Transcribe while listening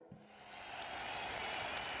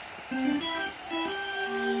Today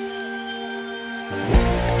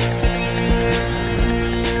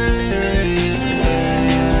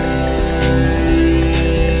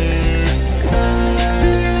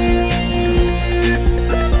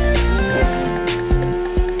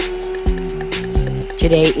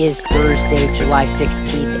is Thursday, July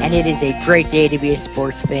 16th, and it is a great day to be a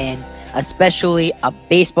sports fan, especially a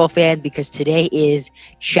baseball fan, because today is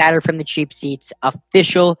Shatter from the Cheap Seats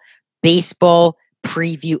official baseball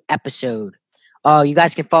preview episode. You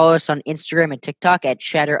guys can follow us on Instagram and TikTok at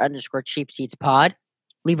shatter_cheapseatspod.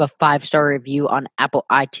 Leave a 5-star review on Apple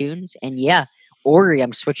iTunes. And yeah, Ori,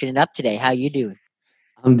 I'm switching it up today. How you doing?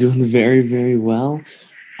 I'm doing very, very well.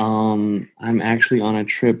 I'm actually on a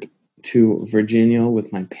trip to Virginia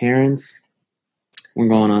with my parents. We're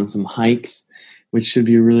going on some hikes, which should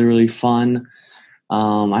be really, really fun.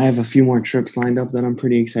 I have a few more trips lined up that I'm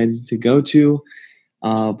pretty excited to go to.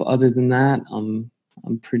 But other than that, I'm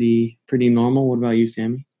pretty normal. What about you,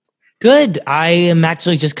 Sammy? Good. I am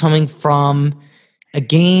actually just coming from a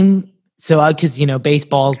game. So, because,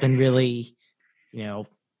 baseball's been really,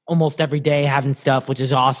 almost every day having stuff, which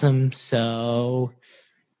is awesome. So,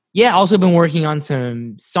 yeah, also been working on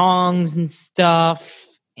some songs and stuff.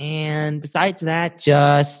 And besides that,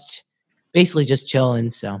 just basically just chilling.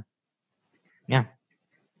 So, yeah.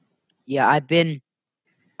 Yeah, I've been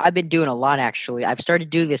doing a lot, actually. I've started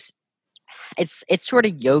doing this. It's sort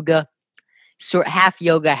of yoga, half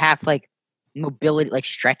yoga, half like mobility, like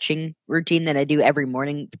stretching routine that I do every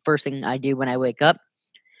morning. The first thing I do when I wake up,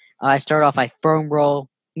 I start off, I foam roll,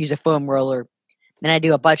 use a foam roller. Then I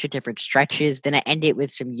do a bunch of different stretches. Then I end it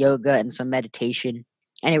with some yoga and some meditation,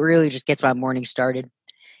 and it really just gets my morning started.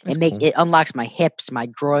 It unlocks my hips, my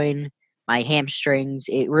groin, my hamstrings.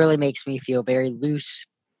 It really makes me feel very loose,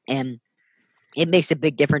 and it makes a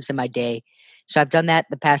big difference in my day. So I've done that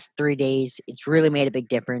the past 3 days. It's really made a big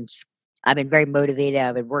difference. I've been very motivated.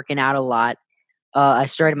 I've been working out a lot. I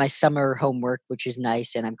started my summer homework, which is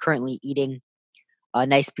nice, and I'm currently eating a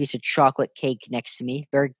nice piece of chocolate cake next to me.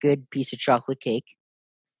 Very good piece of chocolate cake.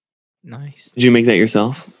 Nice. Did you make that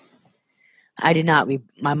yourself? I did not.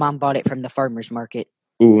 My mom bought it from the farmer's market.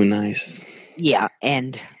 Ooh, nice. Yeah,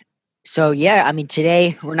 and so, yeah, I mean,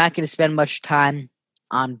 today we're not going to spend much time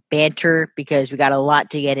on banter because we got a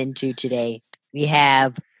lot to get into today. We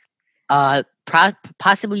have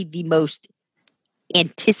possibly the most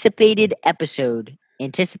anticipated episode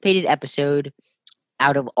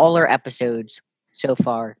out of all our episodes so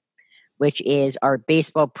far, which is our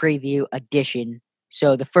baseball preview edition.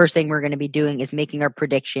 So the first thing we're going to be doing is making our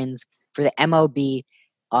predictions for the MLB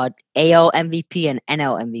AL MVP and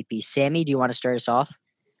NL MVP. Sammy, do you want to start us off?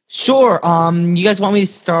 Sure. You guys want me to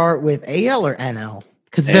start with AL or NL?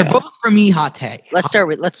 Because they're both, for me, hot take. Let's start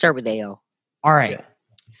with AL. All right. Yeah.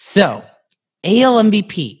 So, AL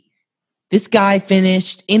MVP. This guy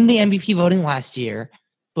finished in the MVP voting last year,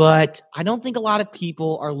 but I don't think a lot of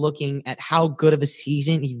people are looking at how good of a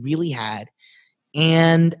season he really had.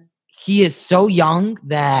 And he is so young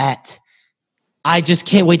that I just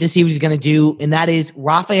can't wait to see what he's going to do, and that is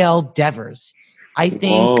Rafael Devers. I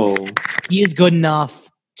think he is good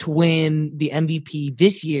enough to win the MVP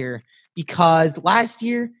this year because last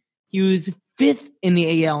year he was 5th in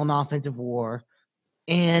the AL in offensive WAR,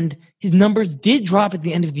 and his numbers did drop at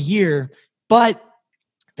the end of the year, but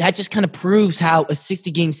that just kind of proves how a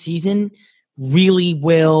 60-game season really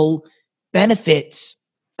will benefit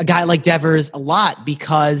a guy like Devers a lot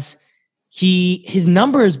because his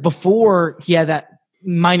numbers before he had that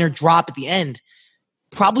minor drop at the end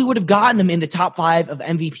probably would have gotten him in the top 5 of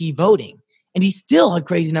MVP voting. And he still had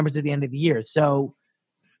crazy numbers at the end of the year. So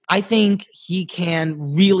I think he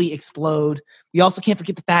can really explode. We also can't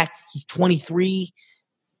forget the fact he's 23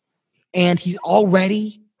 and he's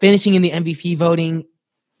already finishing in the MVP voting.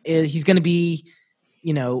 He's going to be,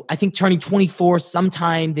 I think turning 24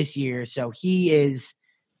 sometime this year. So he is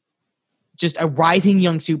just a rising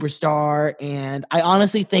young superstar. And I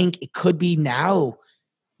honestly think it could be now.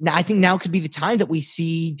 I think now could be the time that we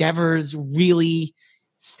see Devers really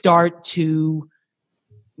start to,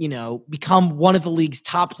 become one of the league's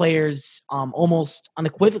top players almost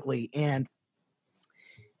unequivocally. And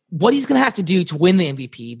what he's going to have to do to win the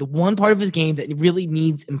MVP, the one part of his game that really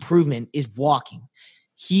needs improvement is walking.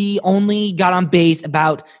 He only got on base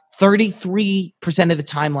about 33% of the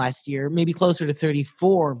time last year, maybe closer to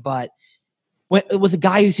 34, but with a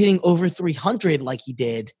guy who's hitting over 300 like he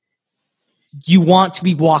did, you want to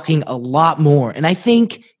be walking a lot more. And I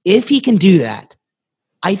think if he can do that,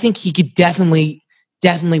 I think he could definitely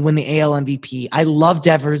win the AL MVP. I love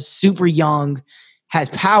Devers, super young, has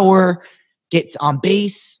power, gets on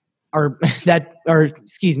base,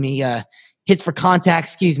 hits for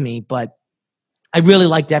contact, but I really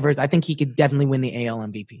like Devers. I think he could definitely win the AL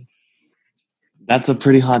MVP. That's a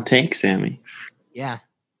pretty hot take, Sammy. Yeah.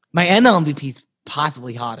 My NL MVP is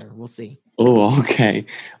possibly hotter. We'll see. Oh, okay.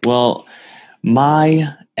 Well, my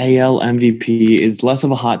AL MVP is less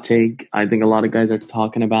of a hot take. I think a lot of guys are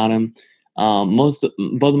talking about him. Both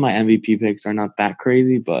of my MVP picks are not that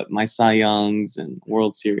crazy, but my Cy Youngs and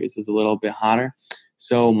World Series is a little bit hotter.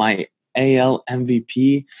 So my AL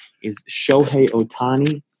MVP is Shohei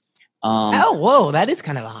Ohtani. Whoa, that is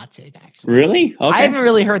kind of a hot take, actually. Really? Okay. I haven't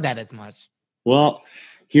really heard that as much. Well,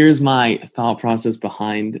 here's my thought process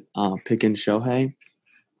behind picking Shohei.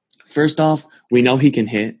 First off, we know he can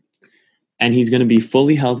hit, and he's going to be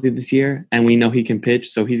fully healthy this year, and we know he can pitch,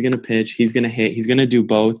 so he's going to pitch, he's going to hit, he's going to do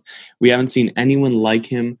both. We haven't seen anyone like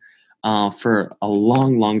him for a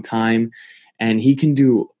long, long time, and he can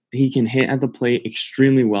hit at the plate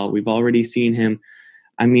extremely well. We've already seen him.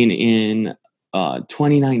 I mean, in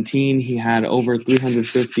 2019, he had over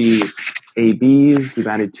 350 ABs. He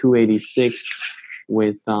batted 286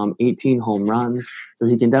 with 18 home runs, so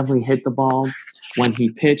he can definitely hit the ball. When he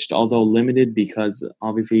pitched, although limited because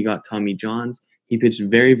obviously he got Tommy Johns, he pitched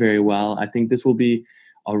very, very well. I think this will be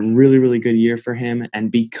a really, really good year for him.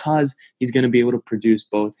 And because he's going to be able to produce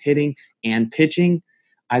both hitting and pitching,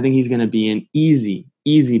 I think he's going to be an easy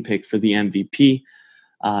pick for the MVP.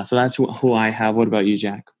 So that's who I have. What about you,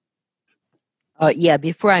 Jack? Yeah,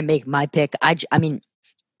 before I make my pick,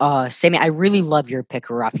 Sammy, I really love your pick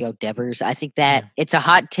of Rafael Devers. I think that it's a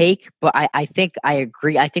hot take, but I think I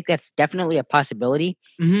agree. I think that's definitely a possibility.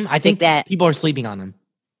 Mm-hmm. I think that people are sleeping on him.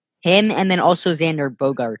 Him and then also Xander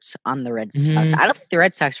Bogaerts on the Red Sox. I don't think the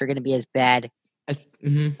Red Sox are going to be as bad as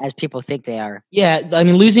people think they are. Yeah, I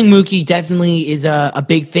mean, losing Mookie definitely is a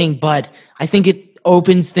big thing, but I think it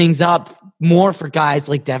opens things up more for guys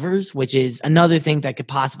like Devers, which is another thing that could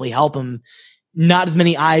possibly help him. Not as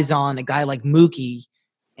many eyes on a guy like Mookie.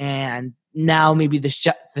 And now maybe the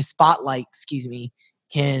spotlight,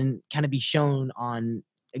 can kind of be shown on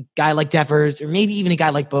a guy like Devers or maybe even a guy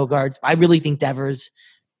like Bogaerts. I really think Devers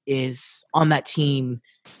is on that team,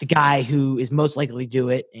 the guy who is most likely to do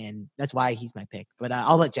it, and that's why he's my pick. But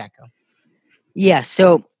I'll let Jack go. Yeah,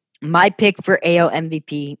 so my pick for AL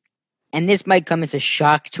MVP, and this might come as a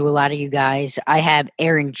shock to a lot of you guys, I have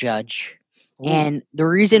Aaron Judge. Ooh. And the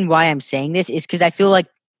reason why I'm saying this is because I feel like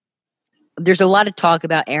there's a lot of talk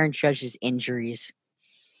about Aaron Judge's injuries.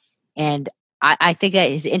 And I think that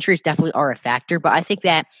his injuries definitely are a factor, but I think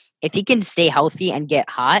that if he can stay healthy and get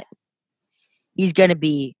hot, he's going to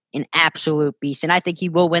be an absolute beast. And I think he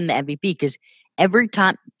will win the MVP because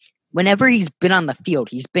whenever he's been on the field,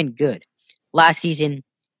 he's been good. Last season,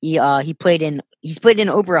 he's played in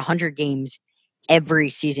over 100 games every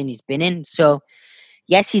season he's been in. So,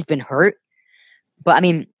 yes, he's been hurt, but I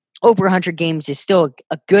mean, over 100 games is still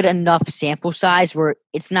a good enough sample size where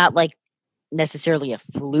it's not like necessarily a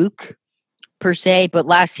fluke per se. But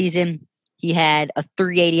last season, he had a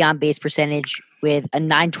 380 on base percentage with a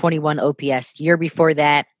 921 OPS. The year before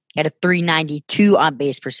that, he had a 392 on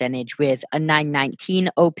base percentage with a 919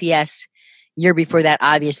 OPS. Year before that,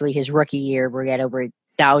 obviously, his rookie year where he had over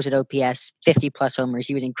 1,000 OPS, 50 plus homers.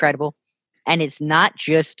 He was incredible. And it's not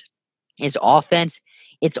just his offense.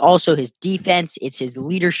 It's also his defense. It's his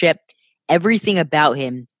leadership. Everything about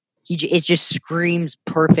him, it just screams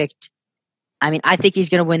perfect. I mean, I think he's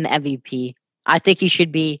going to win the MVP. I think he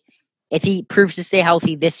should be, if he proves to stay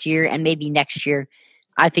healthy this year and maybe next year,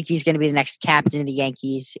 I think he's going to be the next captain of the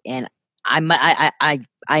Yankees. And I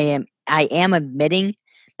am admitting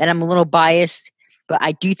that I'm a little biased, but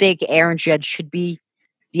I do think Aaron Judge should be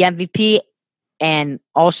the MVP and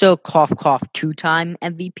also cough 2-time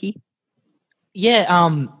MVP.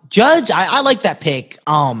 Yeah, Judge, I like that pick.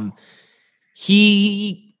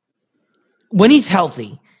 He, when he's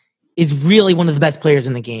healthy, is really one of the best players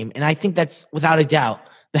in the game. And I think that's without a doubt.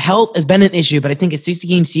 The health has been an issue, but I think a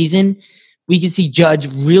 60-game season, we can see Judge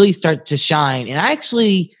really start to shine. And I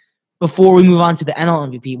actually, before we move on to the NL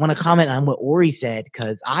MVP, want to comment on what Ori said,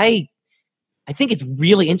 because I think it's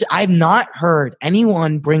really interesting. I've not heard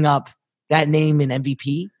anyone bring up that name in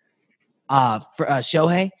MVP for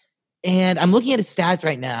Shohei. And I'm looking at his stats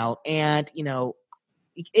right now, and,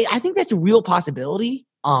 I think that's a real possibility.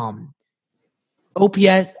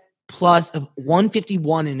 OPS plus of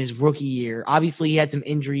 151 in his rookie year. Obviously, he had some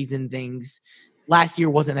injuries and things. Last year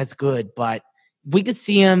wasn't as good, but if we could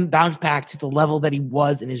see him bounce back to the level that he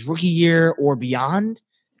was in his rookie year or beyond,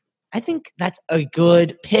 I think that's a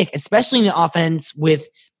good pick, especially in the offense with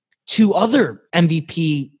two other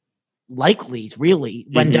MVP likelies, really,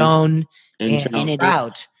 Rendon and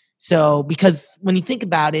Trout. So, because when you think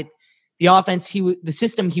about it, the offense, the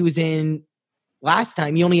system he was in last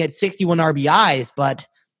time. He only had 61 RBIs, but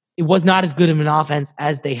it was not as good of an offense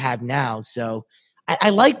as they have now. So I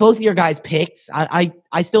like both of your guys' picks.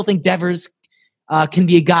 I still think Devers can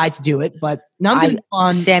be a guy to do it, but now I'm going to move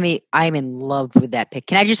on. Sammy, I'm in love with that pick.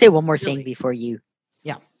 Can I just say one more thing before you?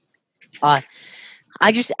 Yeah.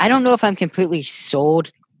 I don't know if I'm completely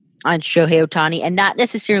sold on Shohei Ohtani, and not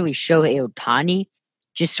necessarily Shohei Ohtani,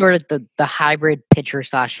 just sort of the hybrid pitcher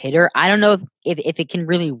 / hitter. I don't know if it can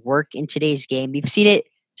really work in today's game. You've seen it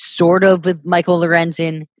sort of with Michael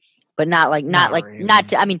Lorenzen, but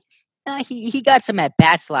he got some at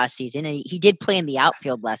bats last season, and he did play in the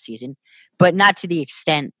outfield last season, but not to the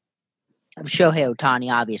extent of Shohei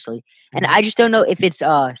Ohtani, obviously. And I just don't know if it's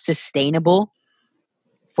sustainable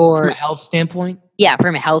from a health standpoint. Yeah,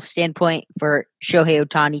 from a health standpoint, for Shohei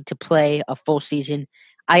Ohtani to play a full season.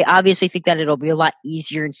 I obviously think that it'll be a lot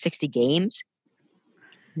easier in 60 games.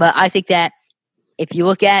 But I think that if you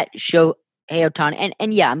look at Shohei Ohtani,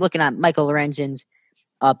 and yeah, I'm looking at Michael Lorenzen's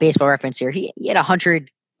baseball reference here. He had 100.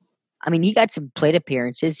 I mean, he got some plate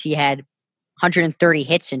appearances. He had 130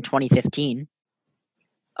 hits in 2015.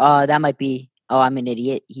 That might be. Oh, I'm an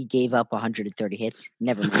idiot. He gave up 130 hits.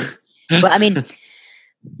 Never mind. But I mean,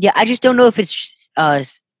 yeah, I just don't know if it's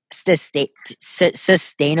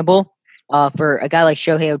sustainable for a guy like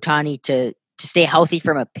Shohei Ohtani to stay healthy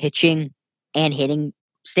from a pitching and hitting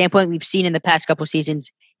standpoint. We've seen in the past couple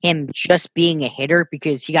seasons him just being a hitter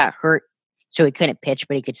because he got hurt, so he couldn't pitch,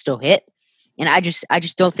 but he could still hit. And I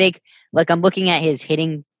just don't think, like, I'm looking at his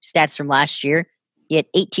hitting stats from last year. He had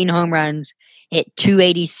 18 home runs, hit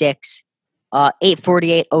 286,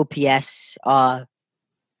 848 OPS.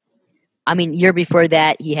 I mean, year before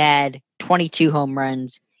that, he had 22 home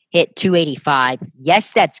runs, hit 285.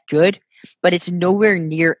 Yes, that's good, but it's nowhere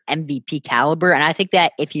near MVP caliber. And I think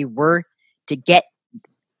that if you were to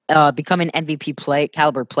become an MVP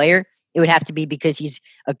caliber player, it would have to be because he's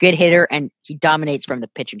a good hitter and he dominates from the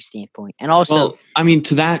pitching standpoint. And also, well, I mean,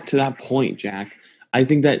 to that point, Jack, I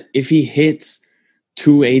think that if he hits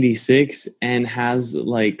 286 and has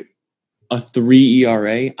like a 3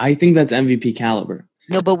 ERA, I think that's MVP caliber.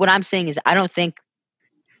 No, but what I'm saying is I don't think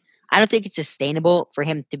it's sustainable for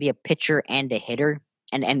him to be a pitcher and a hitter.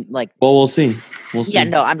 And like, well, we'll see. Yeah,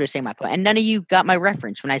 no, I'm just saying my point. And none of you got my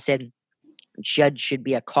reference when I said Judd should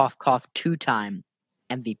be a cough 2-time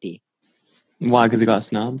MVP. Why? Because he got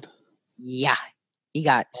snubbed? Yeah, he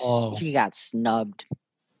got snubbed.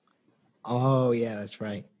 Oh yeah, that's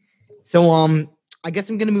right. So I guess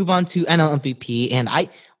I'm gonna move on to NL MVP, and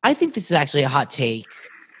I think this is actually a hot take.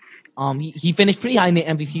 He finished pretty high in the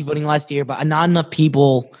MVP voting last year, but not enough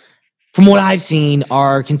people, from what I've seen,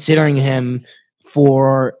 are considering him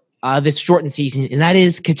for this shortened season, and that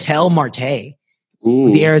is Ketel Marte,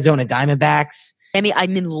 the Arizona Diamondbacks. I mean,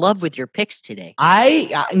 I'm in love with your picks today.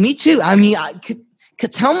 Me too. I mean,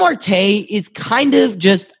 Ketel Marte is kind of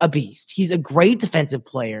just a beast. He's a great defensive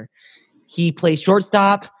player. He plays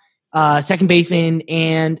shortstop, second baseman,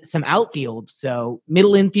 and some outfield. So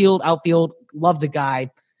middle infield, outfield, love the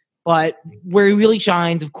guy. But where he really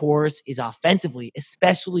shines, of course, is offensively,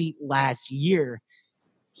 especially last year.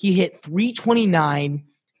 He hit .329.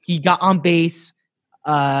 He got on base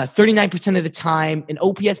 39% of the time, an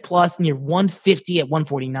OPS plus near 150 at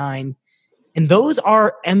 149. And those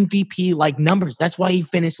are MVP-like numbers. That's why he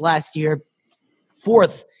finished last year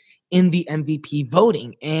 4th in the MVP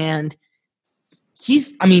voting. And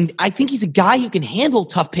I think he's a guy who can handle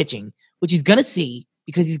tough pitching, which he's going to see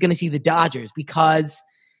because he's going to see the Dodgers. Because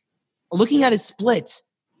looking at his splits,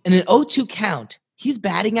 in an 0-2 count, his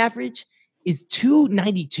batting average is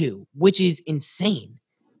 .292, which is insane.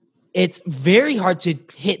 It's very hard to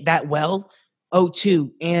hit that well,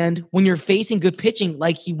 0-2. And when you're facing good pitching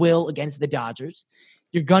like he will against the Dodgers,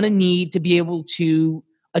 you're going to need to be able to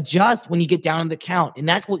adjust when you get down on the count. And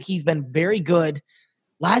that's what he's been very good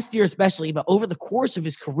last year especially, but over the course of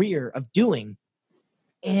his career of doing.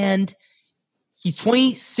 And he's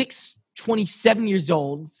 26, 27 years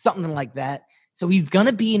old, something like that. So he's going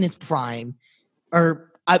to be in his prime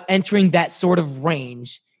or entering that sort of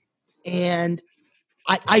range. And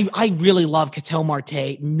I really love Ketel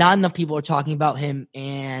Marte. Not enough people are talking about him,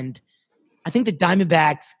 and I think the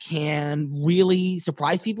Diamondbacks can really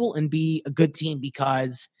surprise people and be a good team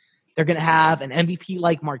because they're going to have an MVP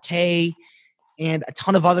like Marte and a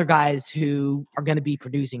ton of other guys who are going to be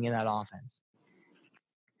producing in that offense.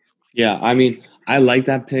 Yeah, I mean, I like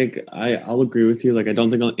that pick. I'll agree with you. Like, I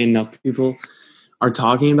don't think enough people are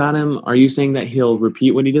talking about him. Are you saying that he'll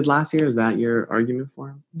repeat what he did last year? Is that your argument for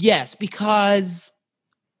him? Yes, because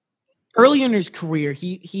earlier in his career,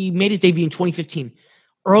 he made his debut in 2015.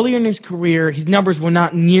 Earlier in his career, his numbers were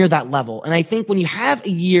not near that level. And I think when you have a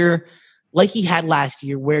year like he had last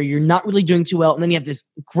year, where you're not really doing too well, and then you have this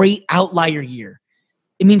great outlier year,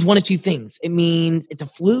 it means one of two things. It means it's a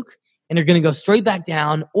fluke, and you're going to go straight back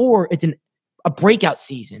down, or it's a breakout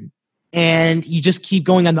season, and you just keep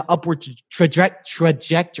going on the upward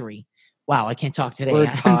trajectory. Wow, I can't talk today. Word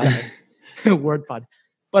pod. Word pod.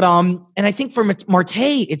 But and I think for Marte,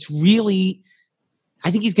 it's really,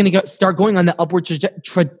 I think he's going to start going on the upward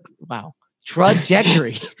trajectory.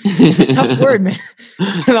 It's a tough word, man.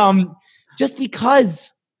 But, just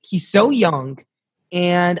because he's so young,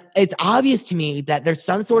 and it's obvious to me that there's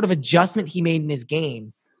some sort of adjustment he made in his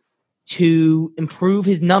game to improve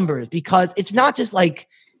his numbers, because it's not just like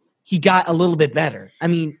he got a little bit better. I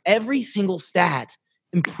mean, every single stat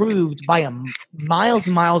improved by miles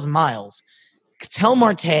and miles and miles. Ketel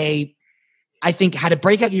Marte, I think, had a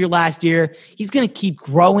breakout year last year. He's going to keep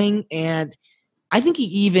growing, and I think he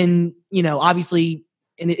even, obviously,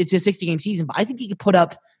 and it's a 60-game season, but I think he could put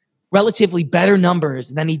up relatively better numbers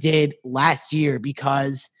than he did last year,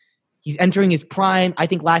 because he's entering his prime. I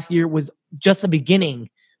think last year was just the beginning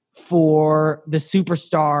for the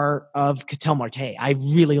superstar of Ketel Marte. I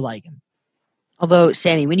really like him. Although,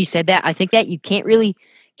 Sammy, when you said that, I think that you can't really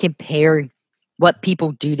compare what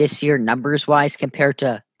people do this year numbers-wise compared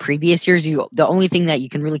to previous years. The only thing that you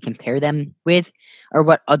can really compare them with are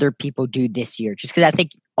what other people do this year, just because I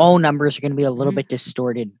think all numbers are going to be a little bit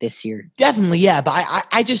distorted this year. Definitely, yeah. But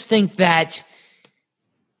I just think that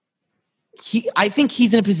I think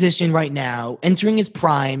he's in a position right now, entering his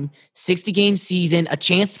prime, 60-game season, a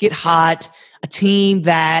chance to get hot, a team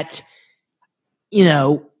that,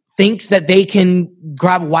 thinks that they can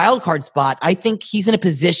grab a wild card spot. I think he's in a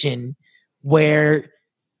position where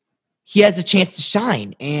he has a chance to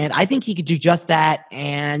shine. And I think he could do just that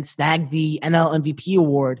and snag the NL MVP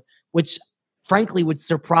award, which frankly would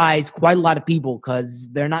surprise quite a lot of people because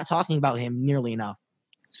they're not talking about him nearly enough.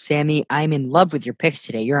 Sammy, I'm in love with your picks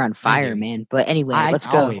today. You're on fire, man. But anyway, let's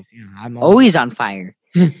go. I'm always on fire.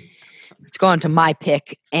 Let's go on to my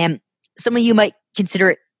pick. And some of you might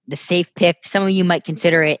consider it the safe pick. Some of you might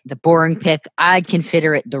consider it the boring pick. I'd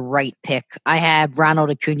consider it the right pick. I have Ronald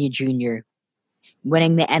Acuna Jr.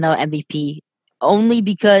 winning the NL MVP only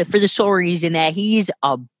because, for the sole reason that he's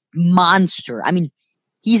a monster. I mean,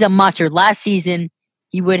 he's a monster. Last season,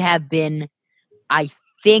 he would have been, I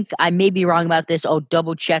think, I may be wrong about this. I'll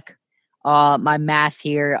double check my math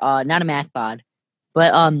here. Not a math bod,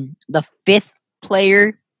 but the fifth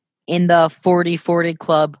player in the 40-40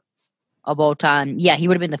 club of all time. Yeah, he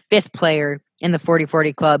would have been the fifth player in the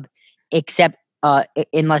 40-40 club, except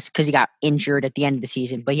unless because he got injured at the end of the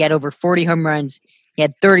season. But he had over 40 home runs. He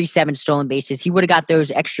had 37 stolen bases. He would have got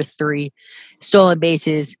those extra 3 stolen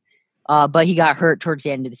bases, but he got hurt towards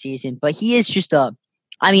the end of the season. But he is just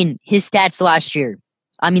his stats last year,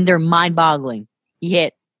 they're mind-boggling. He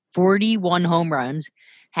hit 41 home runs,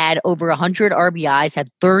 had over 100 RBIs, had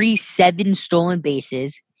 37 stolen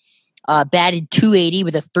bases, batted .280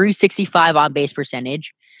 with a .365 on-base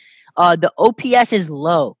percentage. The OPS is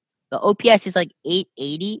low. The OPS is like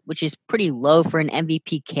 .880, which is pretty low for an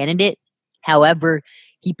MVP candidate. However,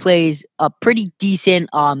 he plays a pretty decent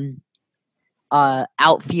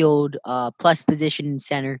outfield plus position in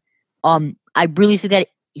center. I really think that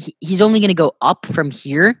he's only going to go up from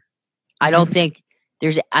here. I don't think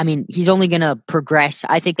he's only going to progress.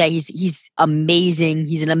 I think that he's amazing.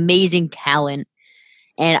 He's an amazing talent.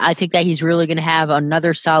 And I think that he's really going to have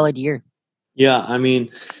another solid year. Yeah,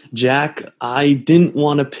 Jack, I didn't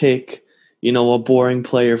want to pick, a boring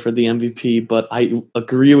player for the MVP, but I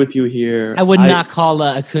agree with you here. I would not call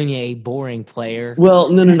Acuna a boring player. Well,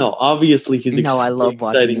 no. Obviously, he's I love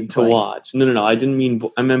exciting to watch. No.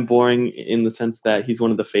 I meant boring in the sense that he's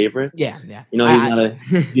one of the favorites. Yeah.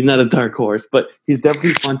 He's not a dark horse, but he's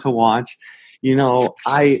definitely fun to watch.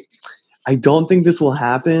 I don't think this will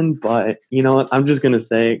happen, but you know what? I'm just gonna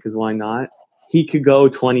say it because why not? He could go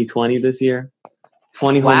 20-20 this year.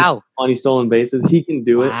 20 stolen bases. He can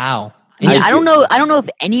do it. Wow. I don't know if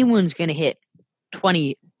anyone's gonna hit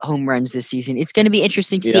 20 home runs this season. It's gonna be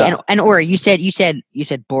interesting to see. And Ora, you said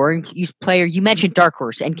boring player. You mentioned dark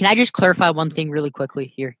horse. And can I just clarify one thing really quickly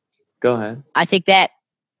here? Go ahead. I think that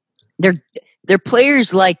they're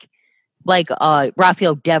players like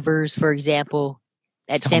Rafael Devers, for example,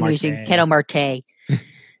 that Sam using Ketel Marte.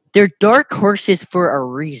 They're dark horses for a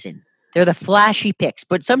reason. They're the flashy picks,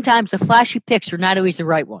 but sometimes the flashy picks are not always the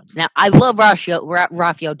right ones. Now, I love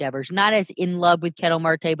Rafael Devers, not as in love with Ketel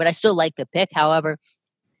Marte, but I still like the pick. However,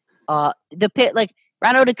 the pick, like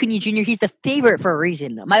Ronald Acuna Jr., he's the favorite for a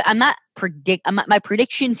reason. My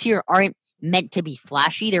predictions here aren't meant to be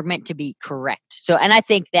flashy; they're meant to be correct. So, and I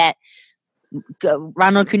think that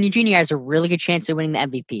Ronald Acuna Jr. has a really good chance of winning the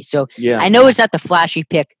MVP. So Yeah. I know it's not the flashy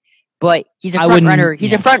pick, but he's a I front wouldn't- runner.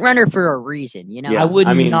 He's yeah. a front runner for a reason, you know. Yeah. I would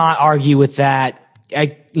I mean- not argue with that.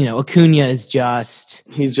 Acuna is just.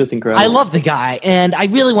 He's just incredible. I love the guy, and I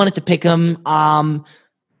really wanted to pick him.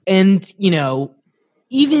 And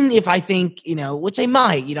even if I think, which I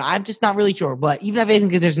might, I'm just not really sure. But even if I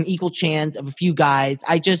think that there's an equal chance of a few guys,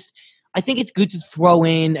 I think it's good to throw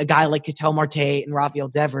in a guy like Ketel Marte and Rafael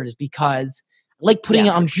Devers because I like putting it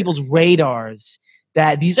on people's radars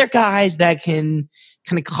that these are guys that can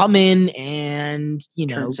kind of come in and,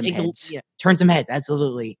 turn some heads.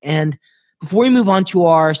 Absolutely. And before we move on to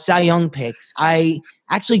our Cy Young picks, I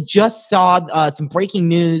actually just saw some breaking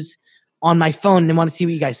news on my phone and I want to see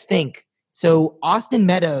what you guys think. So Austin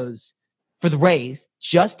Meadows for the Rays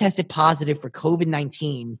just tested positive for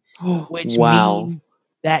COVID-19, which means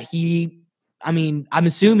that I'm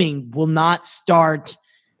assuming will not start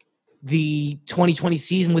the 2020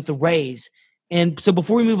 season with the Rays. And so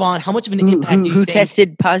before we move on, how much of an impact do you Who think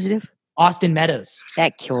tested positive? Austin Meadows?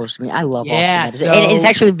 That kills me. I love Yeah, Austin Meadows. And it's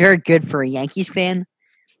actually very good for a Yankees fan,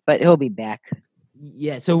 but he'll be back.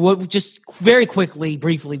 Yeah, so just very quickly,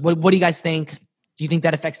 briefly, what do you guys think? Do you think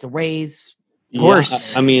that affects the Rays? Of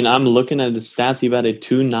course. I mean, I'm looking at the stats. He batted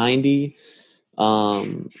 290,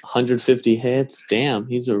 150 hits. Damn,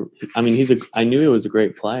 I knew he was a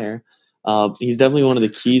great player. He's definitely one of the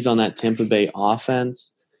keys on that Tampa Bay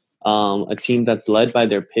offense. A team that's led by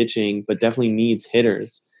their pitching, but definitely needs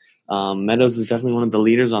hitters. Meadows is definitely one of the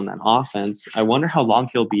leaders on that offense. I wonder how long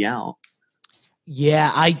he'll be out.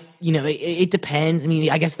 Yeah, it depends. I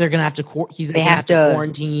mean, I guess they're gonna have to. He's gonna have to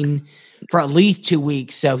quarantine for at least 2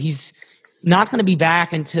 weeks, so he's not gonna be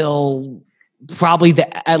back until probably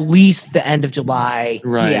at least the end of July.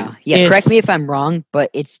 Right? Yeah. Correct me if I'm wrong, but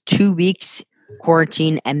it's 2 weeks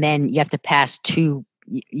quarantine, and then you have to pass two.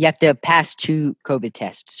 You have to pass 2 COVID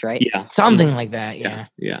tests, right? Yeah, something like that. Yeah.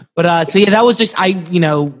 But that was just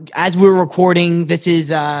as we were recording, this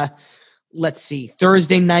is let's see,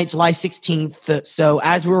 Thursday night, July 16th. So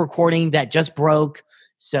as we're recording, that just broke.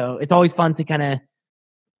 So it's always fun to kind of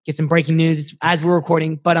get some breaking news as we're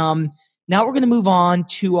recording. But now we're going to move on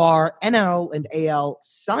to our NL and AL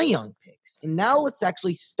Cy Young picks. And now let's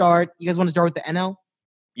actually start. You guys want to start with the NL?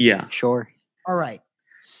 Yeah. Sure. All right.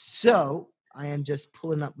 So I am just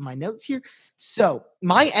pulling up my notes here. So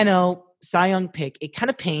my NL Cy Young pick, it kind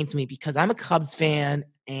of pains me because I'm a Cubs fan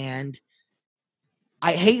and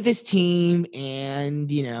I hate this team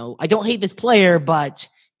and, I don't hate this player, but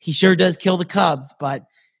he sure does kill the Cubs. But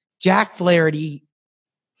Jack Flaherty,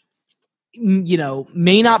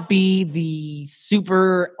 may not be the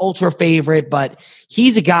super ultra favorite, but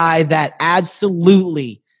he's a guy that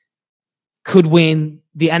absolutely could win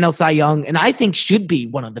the NL Cy Young and I think should be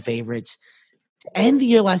one of the favorites. To end the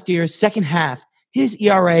year last year, second half, his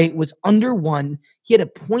ERA was under 1. He had a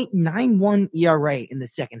 .91 ERA in the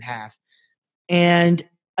second half. And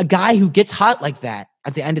a guy who gets hot like that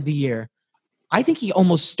at the end of the year, I think he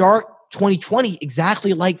almost start 2020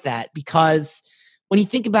 exactly like that because when you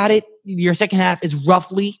think about it, your second half is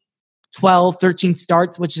roughly 12, 13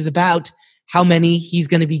 starts, which is about how many he's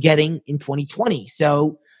going to be getting in 2020.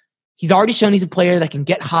 So he's already shown he's a player that can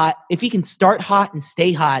get hot. If he can start hot and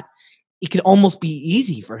stay hot, it could almost be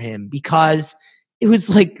easy for him because it was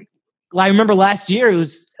like I remember last year, it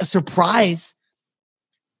was a surprise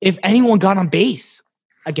if anyone got on base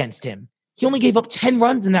against him. He only gave up 10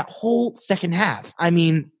 runs in that whole second half. I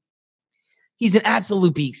mean, he's an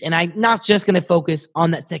absolute beast, and I'm not just going to focus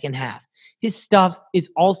on that second half. His stuff is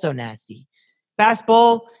also nasty.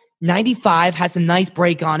 Fastball, 95, has a nice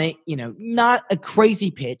break on it. Not a crazy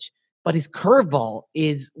pitch, but his curveball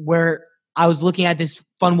is where I was looking at this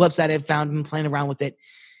fun website I found and playing around with it.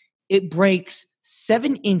 It breaks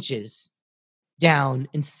 7 inches down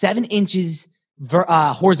and 7 inches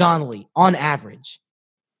horizontally on average.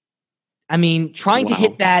 I mean, trying to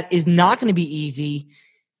hit that is not going to be easy.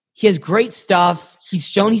 He has great stuff. He's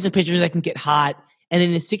shown he's a pitcher that can get hot. And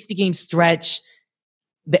in a 60-game stretch,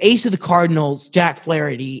 the ace of the Cardinals, Jack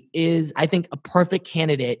Flaherty, is, I think, a perfect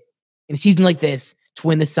candidate in a season like this to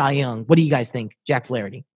win the Cy Young. What do you guys think, Jack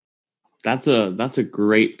Flaherty? That's a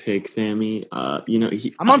great pick, Sammy.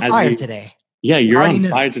 I'm on fire today. Yeah, you're on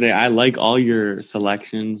fire today. I like all your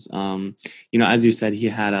selections. As you said, he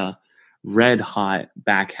had a red hot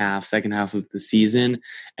second half of the season.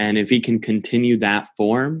 And if he can continue that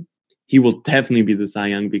form, he will definitely be the Cy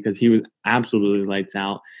Young because he was absolutely lights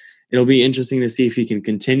out. It'll be interesting to see if he can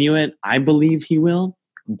continue it. I believe he will,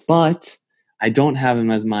 but I don't have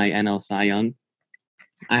him as my NL Cy Young.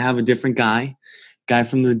 I have a different guy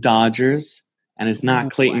from the Dodgers, and it's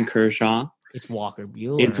not Clayton Kershaw. It's Walker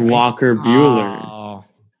Buehler. It's right? Walker Buehler. Oh.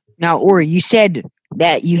 Now, Ori, you said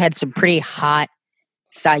that you had some pretty hot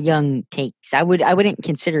Cy Young takes. I wouldn't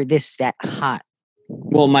consider this that hot.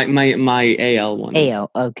 Well, my AL one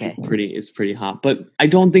okay. is pretty hot, but I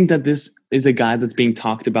don't think that this is a guy that's being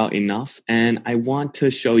talked about enough, and I want to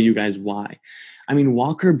show you guys why. I mean,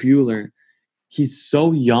 Walker Buehler, he's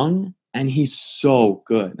so young and he's so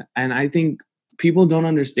good, and I think people don't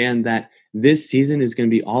understand that this season is going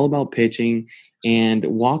to be all about pitching, and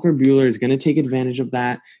Walker Buehler is going to take advantage of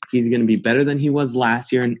that. He's going to be better than he was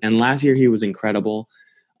last year, and last year he was incredible.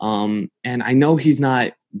 And I know he's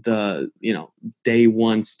not the day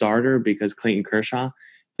one starter because Clayton Kershaw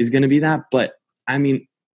is going to be that, but I mean,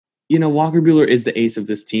 Walker Buehler is the ace of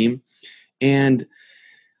this team, and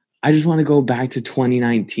I just want to go back to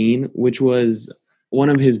 2019, which was one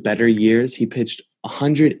of his better years. He pitched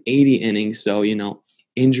 180 innings, so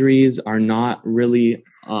injuries are not really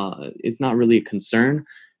it's not really a concern,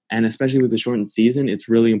 and especially with the shortened season, it's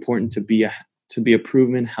really important to be a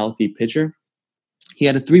proven healthy pitcher. He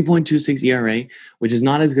had a 3.26 ERA, which is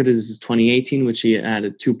not as good as his 2018, which he had a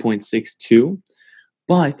 2.62.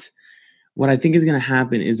 But what I think is going to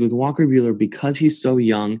happen is with Walker Buehler, because he's so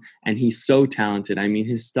young and he's so talented, I mean,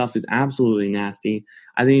 his stuff is absolutely nasty.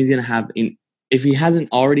 I think he's going to have, if he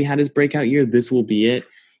hasn't already had his breakout year, this will be it.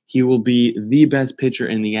 He will be the best pitcher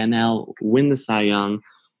in the NL, win the Cy Young,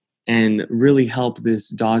 and really help this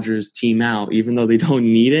Dodgers team out. Even though they don't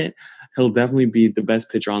need it, he'll definitely be the best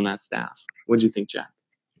pitcher on that staff. What do you think, Jack?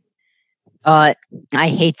 I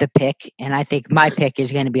hate the pick, and I think my pick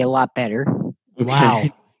is going to be a lot better. Okay. Wow.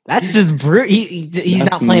 That's just brutal. He's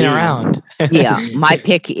not playing around. Yeah, my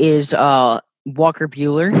pick is Walker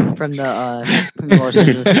Buehler from the Los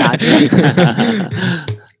Angeles Dodgers.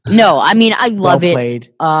 No, I mean, I love it.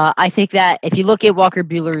 I think that if you look at Walker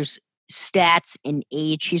Buehler's stats and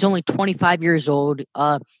age, he's only 25 years old,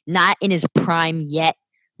 not in his prime yet,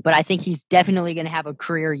 but I think he's definitely going to have a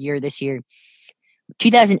career year this year.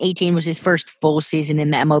 2018 was his first full season in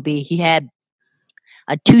the MLB. He had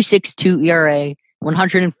a 2.62 ERA,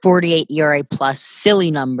 148 ERA plus, silly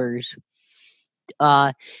numbers.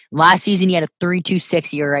 Last season he had a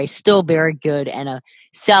 3.26 ERA, still very good, and a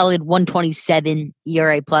solid 127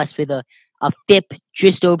 ERA plus with a FIP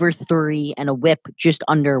just over 3 and a WHIP just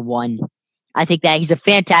under 1. I think that he's a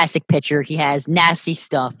fantastic pitcher. He has nasty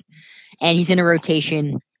stuff, and he's in a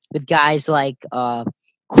rotation with guys like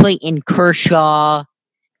Clayton Kershaw,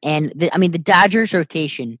 and the Dodgers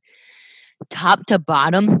rotation, top to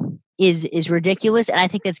bottom, is ridiculous, and I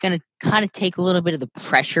think that's going to kind of take a little bit of the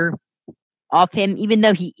pressure off him. Even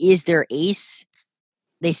though he is their ace,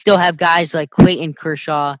 they still have guys like Clayton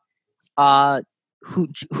Kershaw,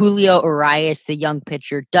 Julio Urias, the young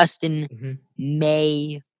pitcher, Dustin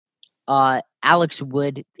May, Alex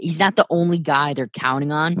Wood. He's not the only guy they're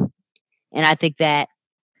counting on, and I think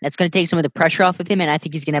that's going to take some of the pressure off of him, and I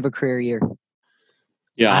think he's going to have a career year.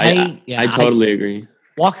 Yeah, I totally agree.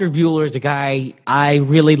 Walker Buehler is a guy I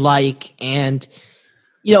really like, and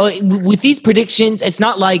with these predictions, it's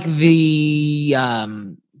not like the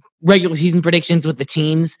regular season predictions with the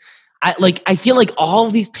teams. I feel like all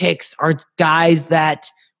of these picks are guys that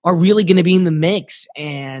are really going to be in the mix,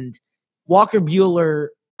 and Walker Buehler,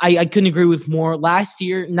 I couldn't agree with more. Last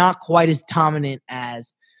year, not quite as dominant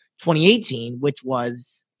as 2018, which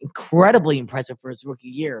was incredibly impressive for his rookie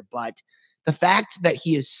year, but the fact that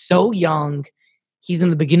he is so young, he's in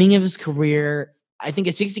the beginning of his career, I think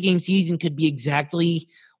a 60-game season could be exactly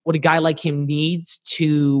what a guy like him needs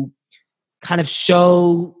to kind of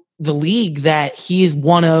show the league that he is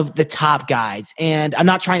one of the top guys. And I'm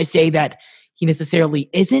not trying to say that he necessarily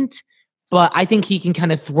isn't, but I think he can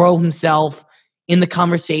kind of throw himself in the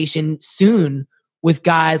conversation soon with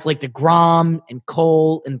guys like DeGrom and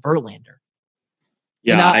Cole and Verlander.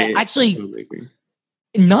 Yeah, I actually totally agree.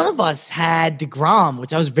 None of us had DeGrom,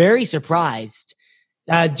 which I was very surprised.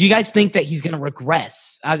 Do you guys think that he's going to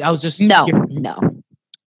regress? I was just no.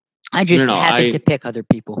 I just happened to pick other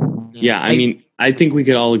people. Yeah, I mean, I think we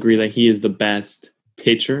could all agree that he is the best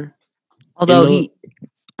pitcher. Although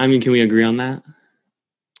can we agree on that?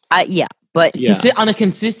 But on a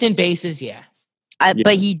consistent basis, yeah.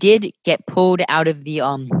 But he did get pulled out of the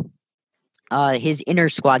his inner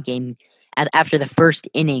squad game after the first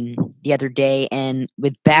inning the other day, and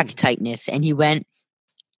with back tightness, and he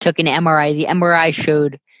took an MRI. The MRI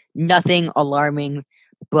showed nothing alarming,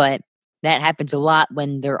 but that happens a lot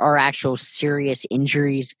when there are actual serious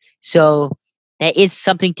injuries. So that is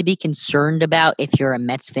something to be concerned about if you're a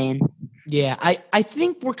Mets fan. Yeah, I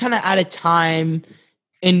think we're kind of out of time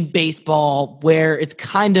in baseball where it's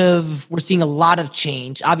we're seeing a lot of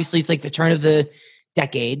change. Obviously, it's like the turn of the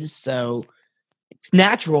decade, so it's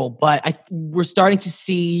natural, but we're starting to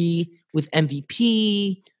see with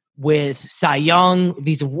MVP, with Cy Young,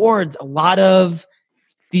 these awards, a lot of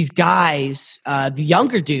these guys, the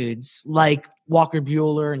younger dudes like Walker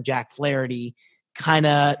Buehler and Jack Flaherty, kind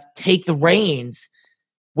of take the reins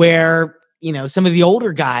where, some of the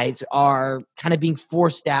older guys are kind of being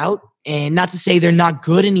forced out. And not to say they're not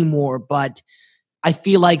good anymore, but I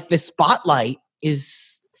feel like the spotlight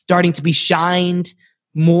is starting to be shined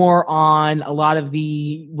more on a lot of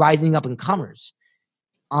the rising up and comers,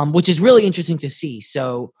 which is really interesting to see.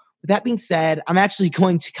 So with that being said, I'm actually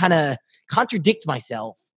going to kind of contradict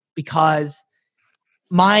myself because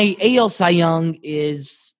my AL Cy Young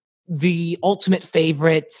is the ultimate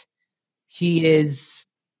favorite. He is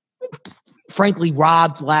frankly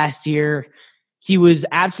robbed last year. He was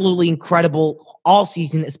absolutely incredible all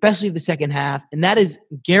season, especially the second half, and that is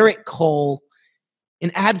Garrett Cole,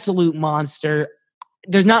 an absolute monster.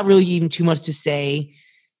 There's not really even too much to say.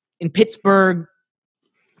 In Pittsburgh,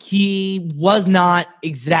 he was not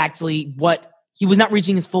he was not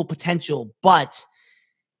reaching his full potential, but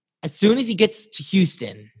as soon as he gets to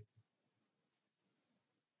Houston,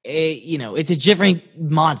 it's a different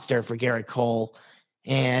monster for Garrett Cole.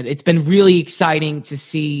 And it's been really exciting to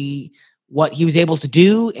see what he was able to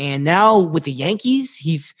do. And now with the Yankees,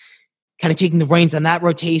 he's kind of taking the reins on that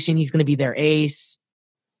rotation. He's going to be their ace.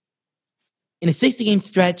 In a 60-game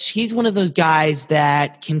stretch, he's one of those guys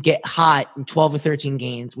that can get hot in 12 or 13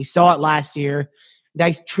 games. We saw it last year. And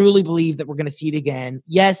I truly believe that we're going to see it again.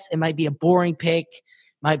 Yes, it might be a boring pick,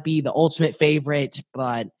 might be the ultimate favorite,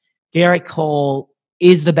 but Garrett Cole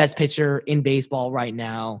is the best pitcher in baseball right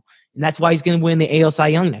now. And that's why he's going to win the AL Cy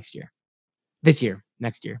Young next year. Next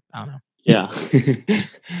year. I don't know. Yeah.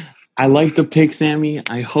 I like the pick, Sammy.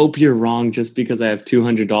 I hope you're wrong just because I have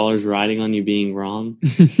 $200 riding on you being wrong.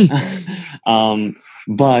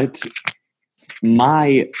 But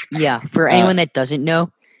for anyone that doesn't know,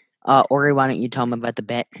 Ori, why don't you tell them about the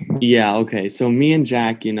bet? Yeah, okay. So me and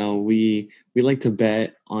Jack, we like to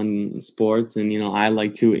bet on sports, and I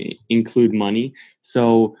like to include money.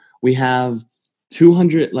 So we have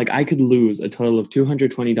 200. Like I could lose a total of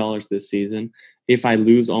 $220 this season if I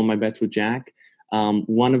lose all my bets with Jack.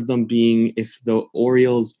 One of them being if the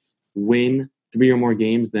Orioles win 3 or more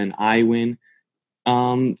games, then I win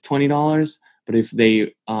 $20. But if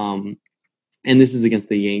they and this is against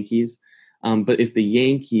the Yankees. But if the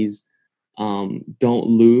Yankees don't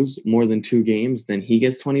lose more than 2 games, then he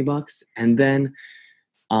gets $20. And then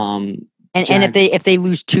and if they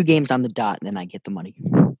lose 2 games on the dot, then I get the money.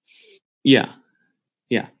 Yeah.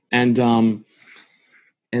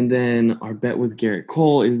 And then our bet with Garrett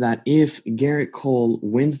Cole is that if Garrett Cole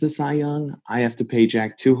wins the Cy Young, I have to pay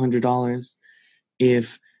Jack $200.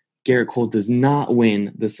 If Garrett Cole does not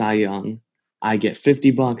win the Cy Young, I get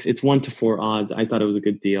 $50. It's 1 to 4 odds. I thought it was a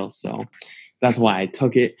good deal, so that's why I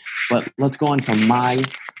took it. But let's go on to my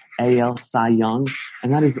AL Cy Young,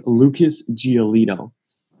 and that is Lucas Giolito.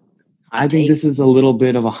 I think this is a little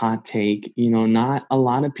bit of a hot take. Not a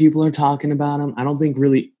lot of people are talking about him. I don't think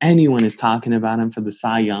really anyone is talking about him for the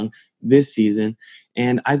Cy Young this season.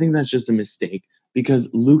 And I think that's just a mistake because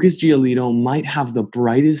Lucas Giolito might have the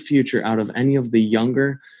brightest future out of any of the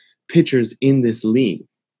younger pitchers in this league.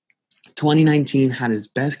 2019 had his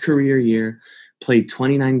best career year, played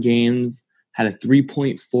 29 games, had a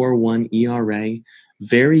 3.41 ERA.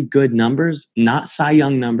 Very good numbers, not Cy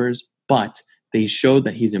Young numbers, but they showed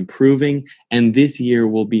that he's improving, and this year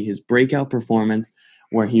will be his breakout performance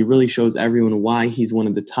where he really shows everyone why he's one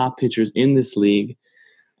of the top pitchers in this league.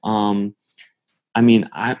 I'm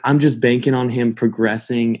just banking on him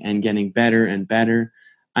progressing and getting better and better.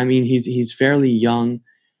 He's fairly young,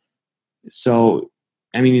 so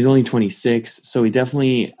he's only 26, so he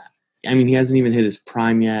definitely he hasn't even hit his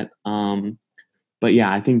prime yet. But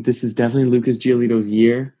yeah, I think this is definitely Lucas Giolito's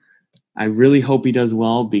year. I really hope he does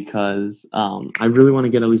well because I really want to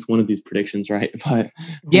get at least one of these predictions right. But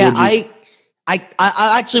yeah, I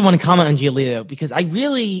actually want to comment on Giolito because I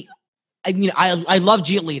love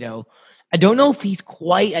Giolito. I don't know if he's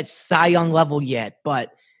quite at Cy Young level yet,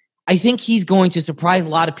 but I think he's going to surprise a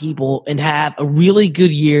lot of people and have a really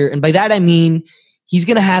good year. And by that I mean he's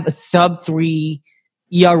going to have a sub-3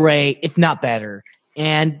 ERA, if not better,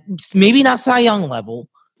 and maybe not Cy Young level.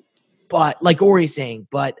 But like Ori's saying,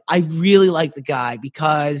 but I really like the guy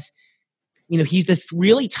because, he's this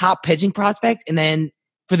really top pitching prospect. And then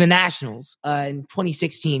for the Nationals in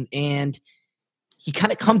 2016, and he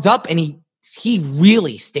kind of comes up and he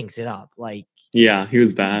really stinks it up. Like, yeah, he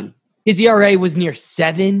was bad. His ERA was near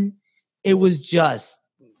 7. It was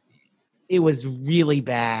really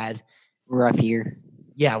bad. Rough year.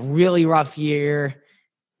 Yeah, really rough year.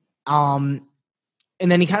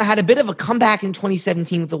 And then he kind of had a bit of a comeback in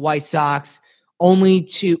 2017 with the White Sox, only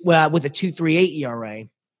with a 2.38 ERA.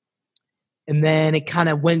 And then it kind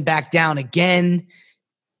of went back down again.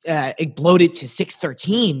 It bloated to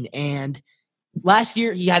 6.13. And last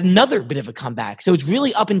year he had another bit of a comeback. So it's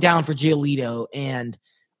really up and down for Giolito. And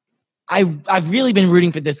I've really been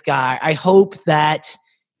rooting for this guy. I hope that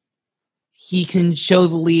he can show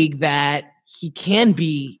the league that he can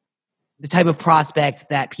be the type of prospect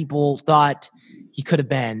that people thought he could have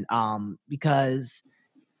been, because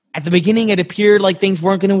at the beginning it appeared like things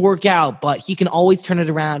weren't going to work out, but he can always turn it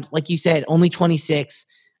around. Like you said, only 26.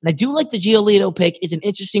 And I do like the Giolito pick. It's an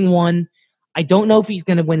interesting one. I don't know if he's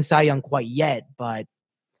going to win Cy Young quite yet, but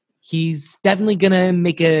he's definitely going to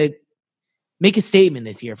make a statement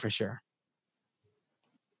this year for sure.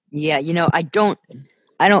 Yeah, I don't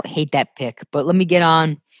hate that pick, but let me get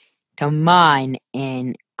on to mine,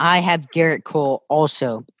 and I have Garrett Cole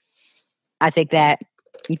also. I think that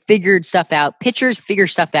he figured stuff out. Pitchers figure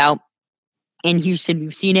stuff out in Houston.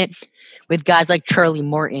 We've seen it with guys like Charlie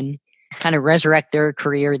Morton kind of resurrect their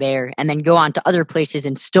career there and then go on to other places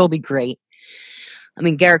and still be great. I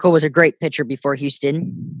mean, Garrett Cole was a great pitcher before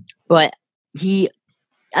Houston, but I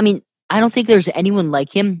don't think there's anyone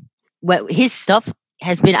like him. His stuff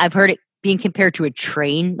has been, I've heard it being compared to a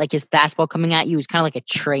train, like his fastball coming at you is kind of like a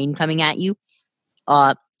train coming at you.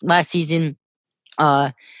 Last season,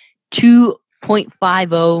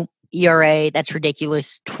 2.50 ERA, that's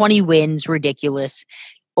ridiculous. 20 wins, ridiculous.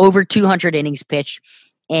 Over 200 innings pitched,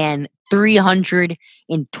 and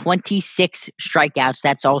 326 strikeouts,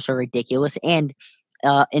 that's also ridiculous. And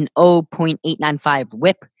an 0.895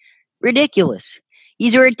 whip, ridiculous.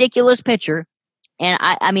 He's a ridiculous pitcher, and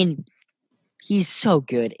I mean, he's so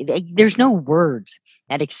good. There's no words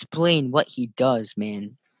that explain what he does,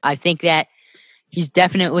 man. I think that he's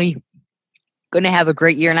definitely going to have a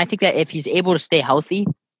great year. And I think that if he's able to stay healthy,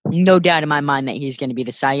 no doubt in my mind that he's going to be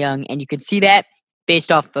the Cy Young. And you can see that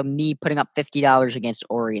based off of me putting up $50 against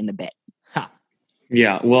Ori in the bet. Huh.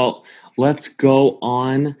 Yeah, well, let's go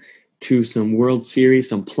on to some World Series,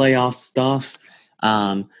 some playoff stuff.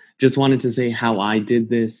 Just wanted to say how I did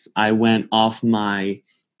this. I went off my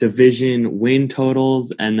division win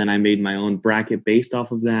totals, and then I made my own bracket based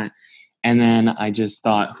off of that. And then I just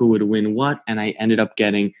thought who would win what, and I ended up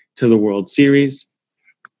getting to the World Series.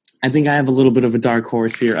 I think I have a little bit of a dark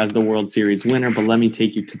horse here as the World Series winner, but let me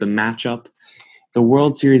take you to the matchup. The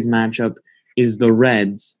World Series matchup is the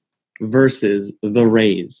Reds versus the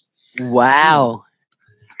Rays. Wow.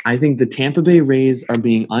 I think the Tampa Bay Rays are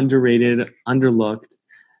being underrated, underlooked.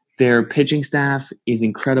 Their pitching staff is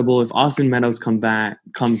incredible. If Austin Meadows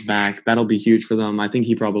comes back, that'll be huge for them. I think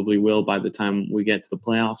he probably will by the time we get to the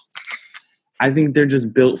playoffs. I think they're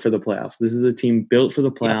just built for the playoffs. This is a team built for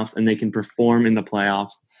the playoffs, and they can perform in the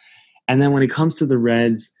playoffs. And then when it comes to the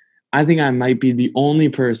Reds, I think I might be the only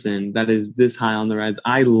person that is this high on the Reds.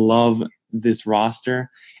 I love this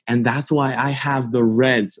roster, and that's why I have the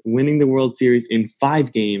Reds winning the World Series in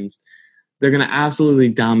 5 games. They're going to absolutely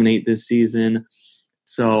dominate this season.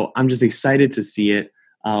 So I'm just excited to see it.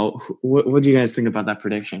 What do you guys think about that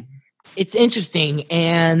prediction? It's interesting,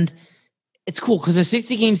 and it's cool because a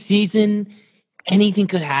 60-game season, anything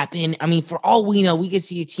could happen. I mean, for all we know, we could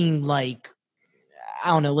see a team like, I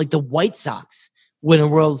don't know, like the White Sox win a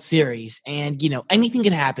World Series, and, anything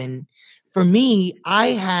could happen. For me, I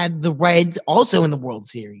had the Reds also in the World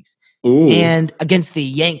Series. Ooh. And against the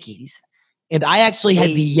Yankees. And I actually had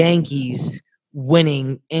the Yankees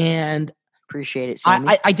winning, and appreciate it,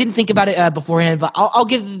 Sammy. I didn't think about it beforehand, but I'll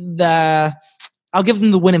give them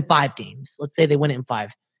the win in 5 games. Let's say they win it in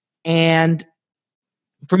 5. And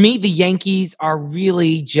for me, the Yankees are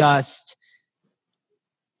really just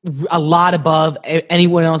a lot above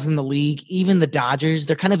anyone else in the league. Even the Dodgers,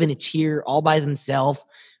 they're kind of in a tier all by themselves,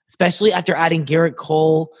 especially after adding Garrett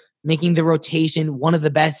Cole, making the rotation one of the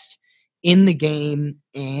best in the game,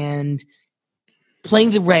 and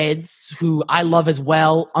playing the Reds, who I love as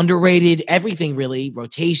well. Underrated, everything really.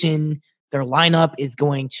 Rotation, their lineup is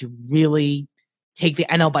going to really take the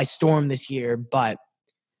NL by storm this year. But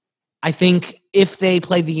I think if they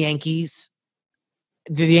play the Yankees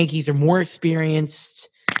are more experienced,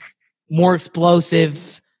 more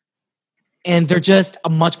explosive, and they're just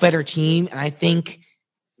a much better team. And I think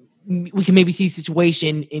we can maybe see a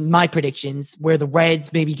situation in my predictions where the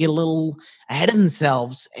Reds maybe get a little ahead of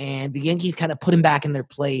themselves and the Yankees kind of put them back in their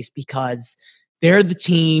place because they're the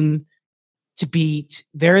team to beat.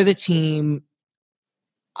 They're the team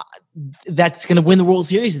that's going to win the World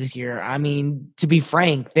Series this year. I mean, to be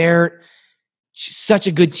frank, they're such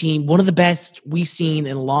a good team, one of the best we've seen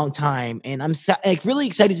in a long time. And I'm really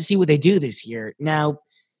excited to see what they do this year. Now,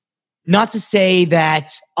 not to say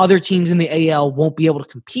that other teams in the AL won't be able to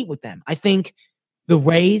compete with them. I think the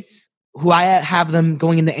Rays, who I have them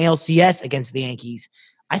going in the ALCS against the Yankees,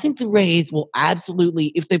 I think the Rays will absolutely,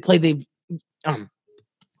 if they play if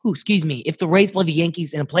the Rays play the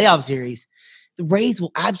Yankees in a playoff series, the Rays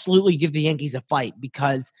will absolutely give the Yankees a fight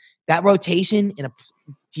because that rotation, in a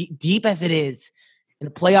deep as it is, in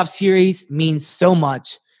a playoff series means so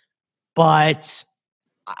much. But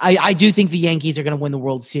I do think the Yankees are going to win the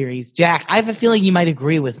World Series. Jack, I have a feeling you might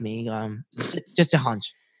agree with me. Just a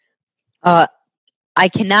hunch. I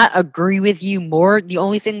cannot agree with you more. The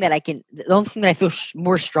only thing that I feel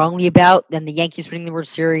more strongly about than the Yankees winning the World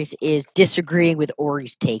Series is disagreeing with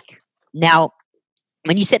Ori's take. Now,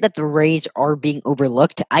 when you said that the Rays are being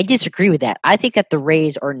overlooked, I disagree with that. I think that the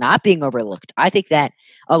Rays are not being overlooked. I think that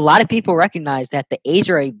a lot of people recognize that the A's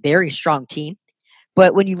are a very strong team.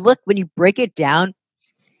 But when you break it down,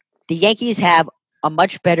 the Yankees have a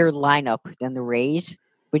much better lineup than the Rays.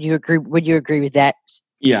 Would you agree with that?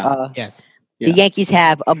 Yeah. Yes. The Yankees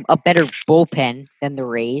have a better bullpen than the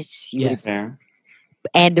Rays. Yes.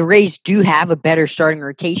 And the Rays do have a better starting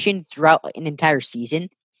rotation throughout an entire season.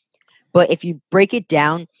 But if you break it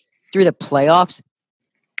down through the playoffs,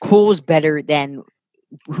 Cole's better than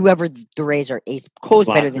whoever the Rays are. Cole's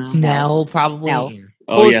better than Snell, probably. Snell.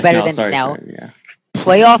 Cole's better than Snell. Snell. Sorry, yeah.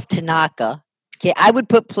 Playoff Tanaka. Okay, I would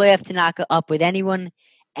put playoff Tanaka up with anyone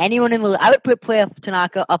in the. I would put playoff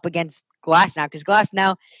Tanaka up against Glasnow because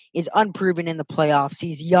Glasnow is unproven in the playoffs.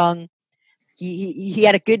 He's young. He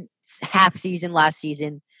had a good half season last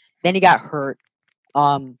season. Then he got hurt.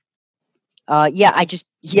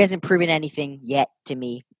 He hasn't proven anything yet to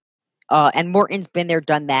me. And Morton's been there,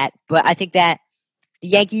 done that. But I think that the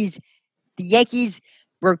Yankees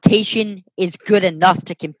rotation is good enough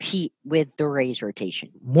to compete with the Rays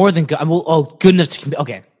rotation. More than good. Good enough to compete.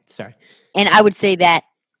 Okay, sorry. And I would say that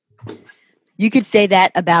you could say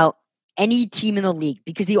that about any team in the league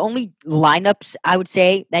because the only lineups I would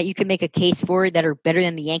say that you can make a case for that are better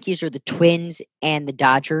than the Yankees are the Twins and the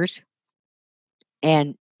Dodgers.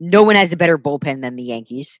 And no one has a better bullpen than the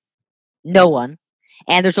Yankees. No one.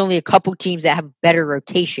 And there's only a couple teams that have better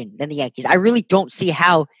rotation than the Yankees. I really don't see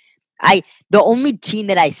how the only team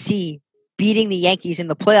that I see beating the Yankees in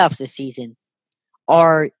the playoffs this season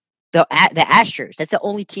are the Astros. That's the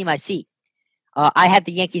only team I see. I have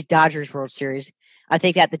the Yankees-Dodgers World Series. I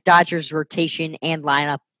think that the Dodgers rotation and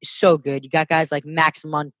lineup is so good. You got guys like Max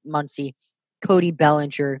Muncy, Cody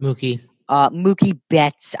Bellinger, Mookie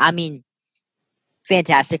Betts. I mean,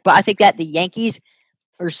 fantastic. But I think that the Yankees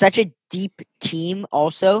are such a deep team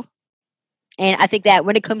also. And I think that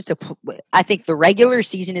when it comes to I think the regular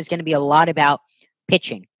season is going to be a lot about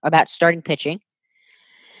pitching, about starting pitching.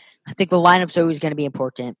 I think the lineup's always going to be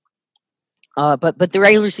important. But the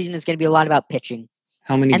regular season is going to be a lot about pitching.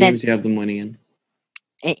 How many games do you have them winning in?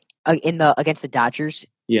 Against the Dodgers?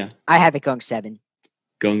 Yeah. I have it going 7.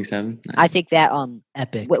 Going 7? Nice. I think that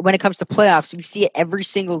epic. When it comes to playoffs, we see it every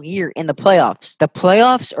single year in the playoffs. The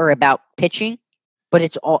playoffs are about pitching, but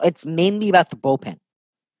it's mainly about the bullpen.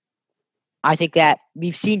 I think that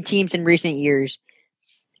we've seen teams in recent years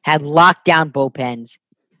have lockdown bullpens.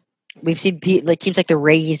 We've seen teams like the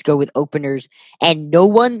Rays go with openers, and no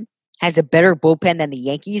one has a better bullpen than the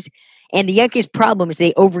Yankees. And the Yankees' problem is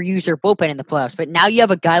they overuse their bullpen in the playoffs. But now you have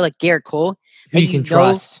a guy like Garrett Cole who you can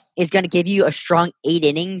trust is going to give you a strong 8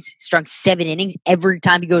 innings, strong 7 innings every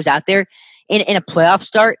time he goes out there in a playoff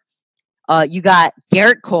start. You got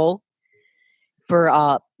Garrett Cole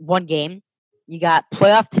for 1 game. You got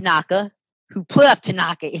playoff Tanaka, who playoff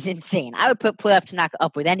Tanaka is insane. I would put playoff Tanaka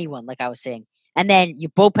up with anyone, like I was saying. And then you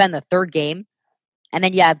bullpen the 3rd game. And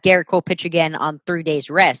then you have Garrett Cole pitch again on 3 days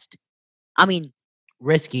rest. I mean,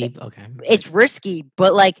 risky. Okay. It's risky,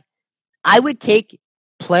 but I would take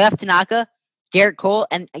playoff Tanaka, Garrett Cole,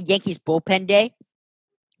 and Yankees bullpen day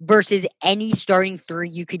versus any starting 3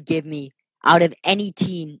 you could give me out of any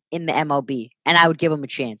team in the MLB, and I would give them a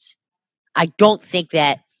chance. I don't think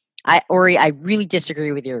that I really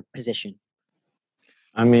disagree with your position.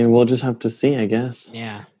 I mean, we'll just have to see, I guess.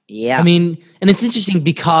 Yeah. Yeah. I mean, and it's interesting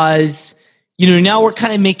because now we're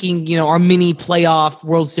kind of making, our mini playoff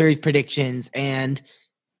World Series predictions. And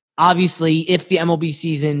obviously, if the MLB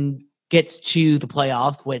season gets to the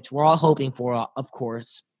playoffs, which we're all hoping for, of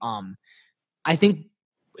course, I think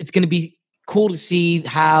it's going to be cool to see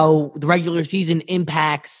how the regular season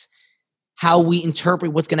impacts how we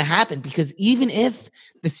interpret what's going to happen. Because even if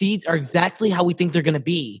the seeds are exactly how we think they're going to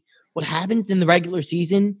be, what happens in the regular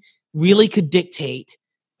season really could dictate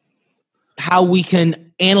how we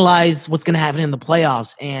can analyze what's going to happen in the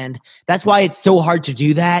playoffs. And that's why it's so hard to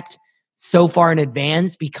do that so far in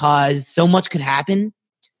advance, because so much could happen.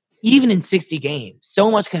 even in 60 games.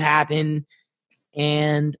 So much could happen,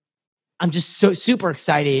 and I'm just so super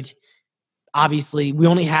excited. Obviously, we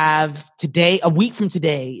only have today. A week from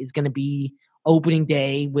today is going to be opening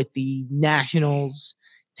day with the Nationals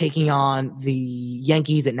taking on the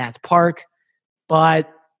Yankees at Nats Park.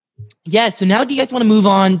 But yeah, so now do you guys want to move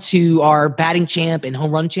on to our batting champ and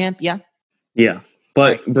home run champ? Yeah? Yeah.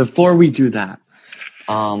 But before we do that,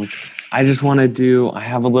 I just want to I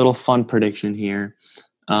have a little fun prediction here.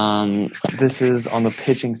 This is on the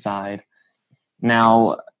pitching side.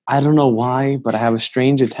 Now, I don't know why, but I have a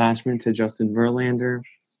strange attachment to Justin Verlander,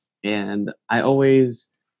 and I always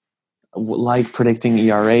like predicting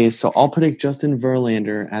ERAs, so I'll predict Justin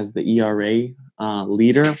Verlander as the ERA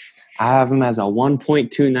leader. I have him as a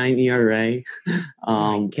 1.29 ERA.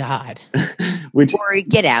 Oh my God. Which Ori,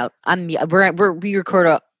 get out. We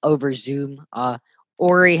record over Zoom.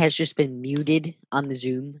 Ori has just been muted on the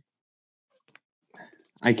Zoom.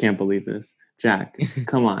 I can't believe this. Jack,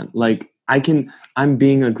 come on. Like, I'm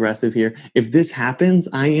being aggressive here. If this happens,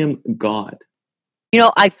 I am God.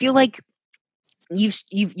 I feel like you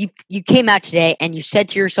came out today and you said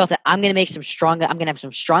to yourself that I'm going to have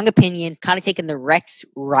some strong opinions, kind of taking the Rex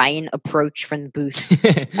Ryan approach from the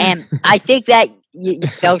booth. And I think that you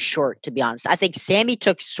fell short, to be honest. I think Sammy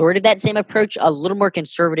took sort of that same approach, a little more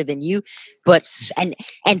conservative than you, but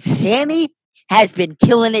Sammy has been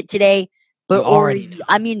killing it today. But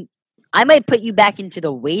I might put you back into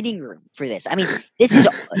the waiting room for this. I mean,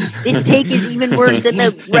 this take is even worse than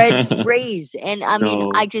the Reds Braves. And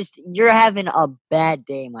you're having a bad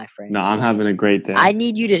day, my friend. No, I'm having a great day. I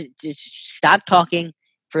need you to stop talking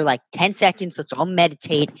for like 10 seconds. Let's all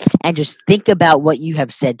meditate and just think about what you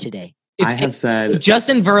have said today. If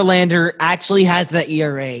Justin Verlander actually has that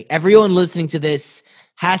ERA, everyone listening to this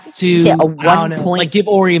has to give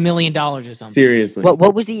Ori $1 million or something. Seriously.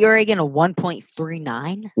 What was the ERA again? A 1.39?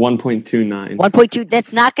 1.29. 1.2.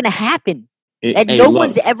 That's not going to happen.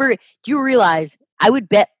 One's ever. Do you realize? I would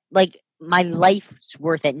bet like my life's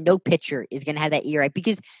worth that no pitcher is going to have that ERA,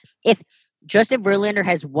 because if Justin Verlander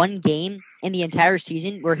has one game in the entire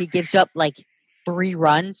season where he gives up like 3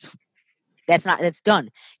 runs, that's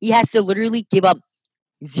done. He has to literally give up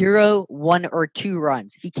 0, 1, or 2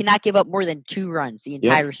 runs. He cannot give up more than 2 runs the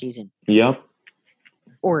entire season. Yep.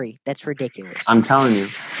 Ori, that's ridiculous. I'm telling you.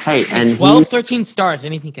 Hey, and 12, 13 starts,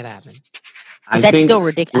 anything could happen. That's still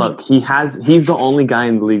ridiculous. Look, he's the only guy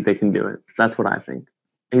in the league that can do it. That's what I think.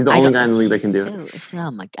 He's the only guy in the league that can do it.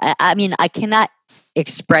 Oh my God. I mean, I cannot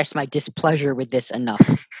express my displeasure with this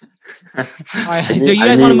enough. All right, so you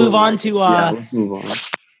guys want to move on to let's move on.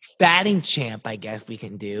 Batting champ, I guess we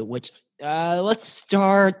can do, which let's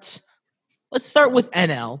start with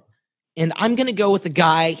NL. And I'm going to go with a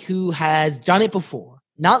guy who has done it before.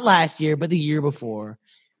 Not last year, but the year before.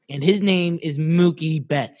 And his name is Mookie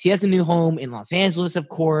Betts. He has a new home in Los Angeles, of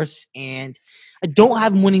course. And I don't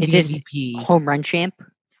have him winning the MVP. Home run champ?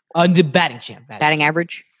 The batting champ. Batting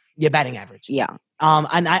average? Yeah, batting average. Yeah.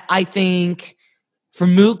 And I think for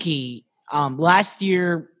Mookie, last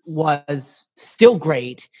year was still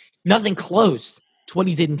great. Nothing close to what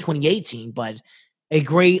he did in 2018, but a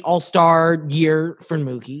great all-star year for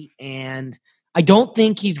Mookie. And I don't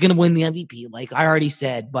think he's going to win the MVP, like I already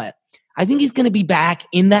said, but I think he's going to be back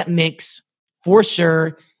in that mix for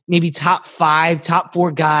sure. Maybe top 5, top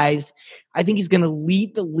 4 guys. I think he's going to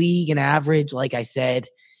lead the league in average, like I said.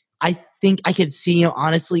 I think I could see him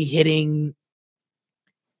honestly hitting,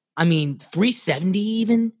 370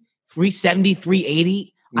 even, 370,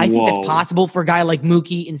 380. I think that's possible for a guy like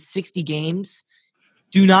Mookie in 60 games.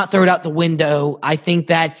 Do not throw it out the window. I think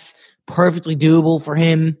that's perfectly doable for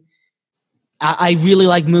him. I really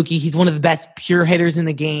like Mookie. He's one of the best pure hitters in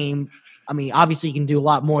the game. I mean, obviously he can do a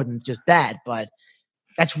lot more than just that, but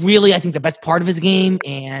that's really, I think, the best part of his game,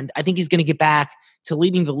 and I think he's going to get back to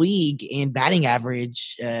leading the league in batting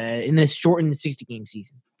average in this shortened 60-game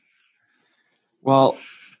season. Well,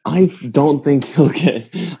 I don't think he'll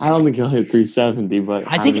hit 370, but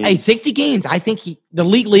I think 60 games, I think the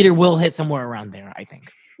league leader will hit somewhere around there, I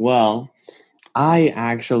think. Well, I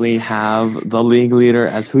actually have the league leader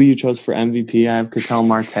as who you chose for MVP. I have Ketel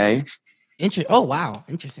Marte. Oh, wow.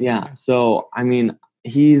 Interesting. Yeah. So,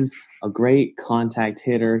 he's a great contact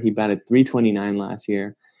hitter. He batted .329 last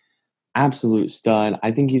year. Absolute stud. I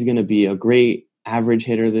think he's going to be a great average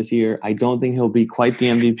hitter this year. I don't think he'll be quite the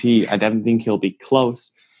MVP. I definitely think he'll be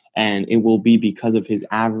close. And it will be because of his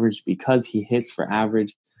average, because he hits for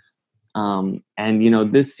average.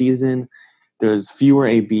 This season, there's fewer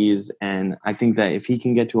ABs, and I think that if he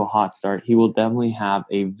can get to a hot start, he will definitely have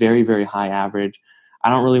a very, very high average. I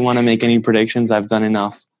don't really want to make any predictions. I've done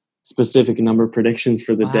enough specific number predictions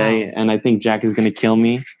for the day, and I think Jack is going to kill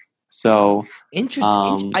me. So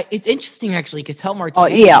Interesting. It's interesting actually. Ketel Marte.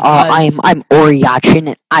 I'm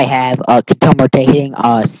Oriachin. I have Ketel Marte hitting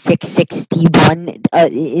 661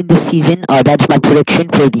 in the season. That's my prediction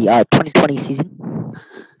for the 2020 season.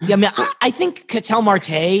 Yeah, I mean, I think Ketel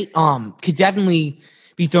Marte could definitely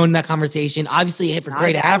be thrown in that conversation. Obviously, he hit for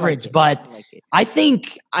great average, but I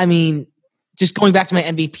think, I mean, just going back to my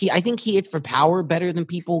MVP, I think he hits for power better than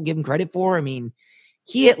people give him credit for. I mean,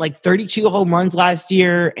 he hit like 32 home runs last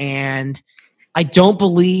year, and I don't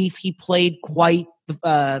believe he played quite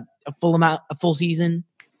a full season.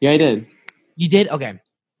 Yeah, he did. You did? Okay.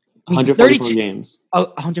 I mean, 144 games. Oh,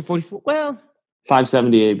 144. Well,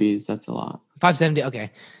 570 ABs. That's a lot. 570.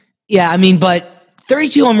 Okay. Yeah, I mean, but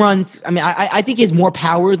 32 home runs. I mean, I think he has more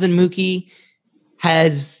power than Mookie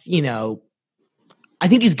has. I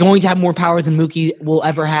think he's going to have more power than Mookie will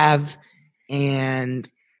ever have, and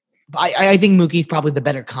I think Mookie's probably the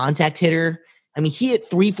better contact hitter. I mean, he hit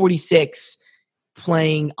 346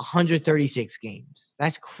 playing 136 games.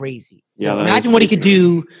 That's crazy. So imagine what he could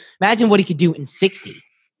do. Imagine what he could do in 60.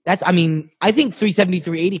 I think 370,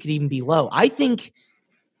 380 could even be low. You think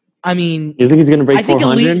he's going to break 400? I think a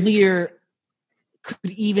league leader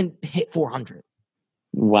could even hit 400.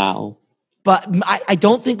 Wow. But I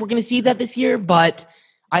don't think we're going to see that this year, but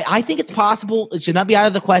I think it's possible. It should not be out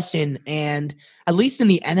of the question. And at least in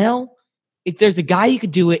the NL, if there's a guy who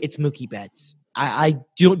could do it, it's Mookie Betts. I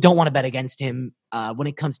don't want to bet against him when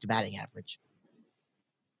it comes to batting average.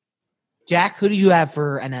 Jack, who do you have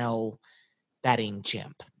for NL batting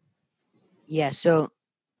champ? Yeah, so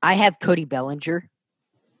I have Cody Bellinger.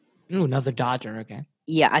 Ooh, another Dodger. Okay.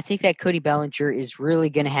 Yeah, I think that Cody Bellinger is really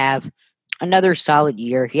going to have another solid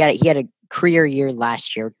year. He had a career year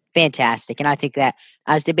last year. Fantastic. And I think that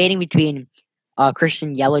I was debating between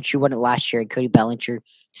Christian Yelich, who won it last year, and Cody Bellinger.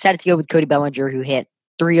 Decided to go with Cody Bellinger, who hit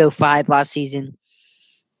 305 last season.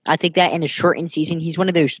 I think that in a shortened season, he's one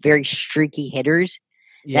of those very streaky hitters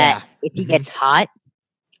that if he gets hot,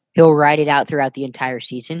 he'll ride it out throughout the entire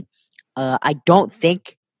season. I don't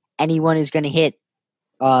think anyone is going to hit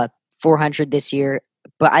 400 this year,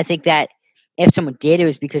 but I think that if someone did, it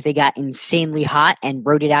was because they got insanely hot and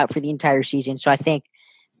rode it out for the entire season. So I think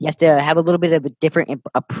you have to have a little bit of a different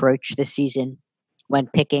approach this season when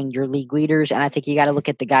picking your league leaders, and I think you got to look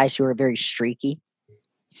at the guys who are very streaky.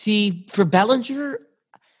 See, for Bellinger,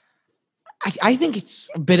 I think it's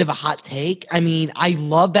a bit of a hot take. I mean, I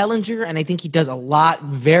love Bellinger, and I think he does a lot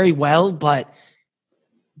very well, but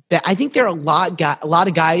I think there are a lot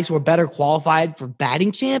of guys who are better qualified for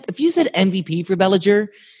batting champ. If you said MVP for Bellinger,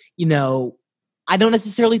 I don't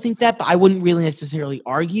necessarily think that, but I wouldn't really necessarily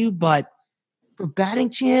argue. But for batting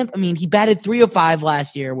champ, I mean, he batted 305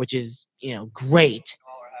 last year, which is, great.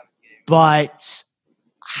 But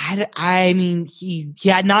I mean, he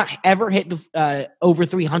had not ever hit over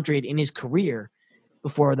 300 in his career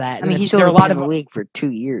before that. I mean, he's only been in the league for 2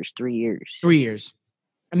 years, 3 years. 3 years.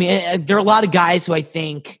 I mean, there are a lot of guys who I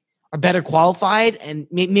think are better qualified, and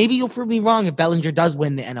maybe you'll prove me wrong if Bellinger does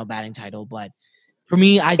win the NL batting title. But for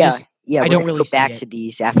me, I don't really go back to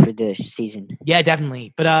these after the season. Yeah,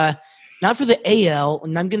 definitely. But not for the AL,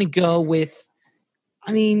 and I'm going to go with.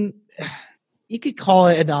 I mean, you could call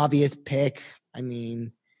it an obvious pick. I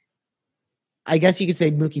mean, I guess you could say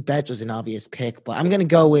Mookie Betts was an obvious pick, but I'm going to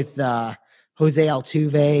go with Jose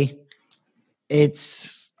Altuve.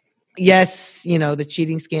 It's, yes, the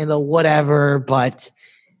cheating scandal, whatever, but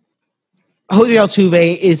Jose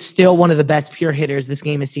Altuve is still one of the best pure hitters this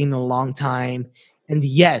game has seen in a long time. And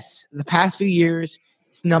yes, the past few years,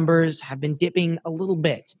 his numbers have been dipping a little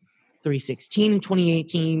bit. 316 in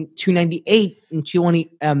 2018, 298 in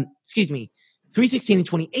 316 in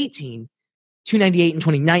 2018, 298 in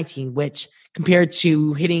 2019, which compared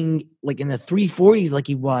to hitting like in the 340s like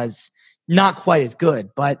he was, not quite as good.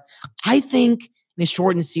 But I think in a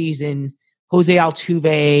shortened season, Jose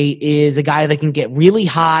Altuve is a guy that can get really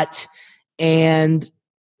hot, and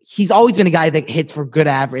he's always been a guy that hits for good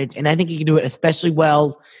average, and I think he can do it especially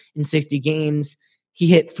well in 60 games. He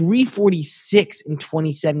hit 346 in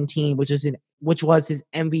 2017, which was his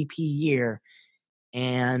MVP year,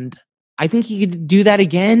 and I think he could do that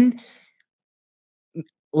again.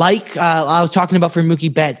 Like I was talking about for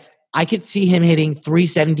Mookie Betts, I could see him hitting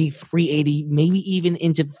 370, 380, maybe even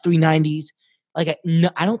into the 390s. Like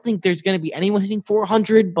I don't think there's going to be anyone hitting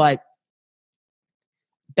 400, but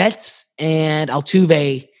Betts and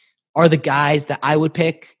Altuve are the guys that I would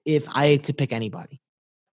pick if I could pick anybody.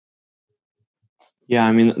 Yeah,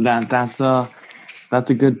 I mean that's a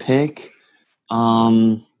good pick.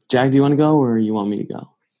 Jack, do you want to go or you want me to go?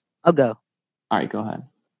 I'll go. All right, go ahead.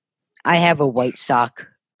 I have a White Sox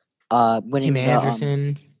winning Tim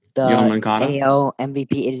Anderson. the Yoan Moncada? AL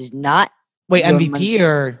MVP. It is not Wait, Yoan MVP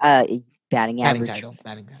or batting batting average. title?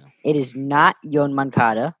 Batting title. It is not Yoan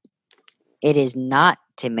Moncada. It is not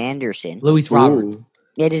Tim Anderson. Luis Robert. Ooh.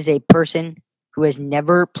 It is a person who has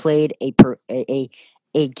never played a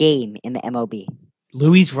game in the MLB.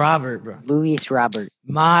 Luis Robert, bro. Luis Robert.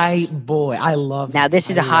 My boy. I love Now, him. this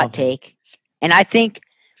is a hot take. And I think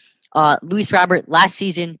Luis Robert last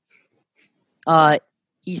season,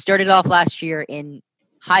 he started off last year in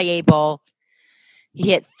high A ball.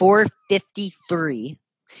 He hit 453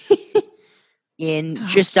 in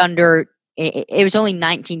just under. It was only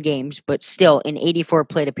 19 games, but still in 84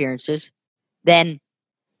 plate appearances. Then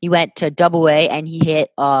he went to Double A and he hit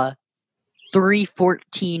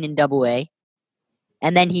 314 in Double A,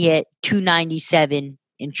 and then he hit 297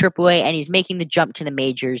 in Triple A, and he's making the jump to the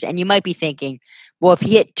majors. And you might be thinking, well, if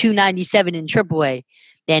he hit 297 in Triple A,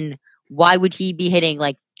 then why would he be hitting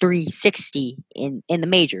like 360 in the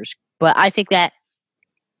majors? But I think that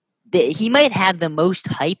he might have the most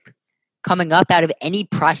hype coming up out of any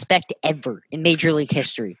prospect ever in Major League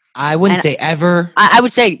history. I wouldn't say ever. I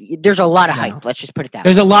would say there's a lot of hype. Let's just put it that way.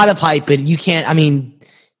 There's a lot of hype, but you can't. I mean,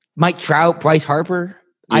 Mike Trout, Bryce Harper.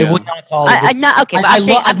 Yeah. I would not call it. Not okay, but I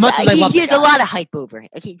love as much as I love. There's a lot of hype over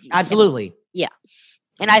it. Absolutely. Yeah,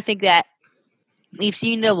 and I think that we've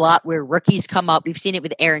seen it a lot where rookies come up. We've seen it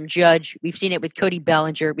with Aaron Judge. We've seen it with Cody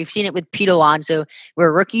Bellinger. We've seen it with Pete Alonso,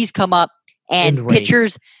 where rookies come up and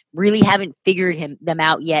pitchers really haven't figured them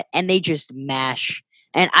out yet, and they just mash.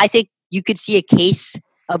 And I think you could see a case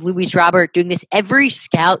of Luis Robert doing this. Every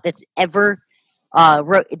scout that's ever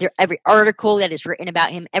every article that is written about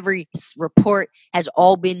him, every report has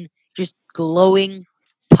all been just glowing,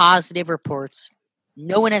 positive reports.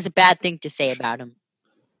 No one has a bad thing to say about him.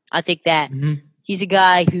 I think that he's a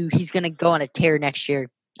guy who he's going to go on a tear next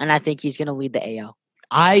year, and I think he's going to lead the AL.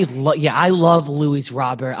 I love Luis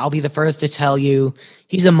Robert. I'll be the first to tell you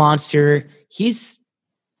he's a monster.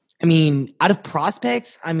 Out of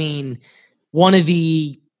prospects, one of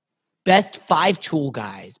the best 5-tool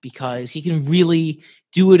guys because he can really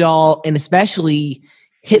do it all and especially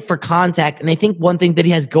hit for contact. And I think one thing that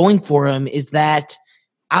he has going for him is that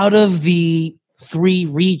out of the 3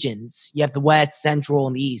 regions, you have the West, Central,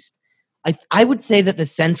 and the East. I would say that the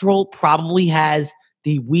Central probably has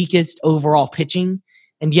the weakest overall pitching.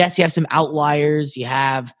 And yes, you have some outliers. You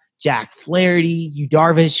have Jack Flaherty, Yu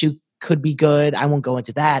Darvish, who could be good. I won't go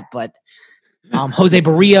into that, but Jose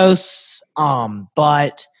Barrios.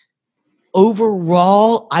 But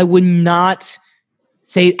overall, I would not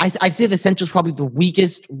say. I'd say the Central is probably the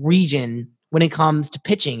weakest region when it comes to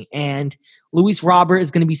pitching. And Luis Robert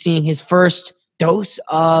is going to be seeing his first dose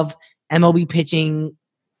of MLB pitching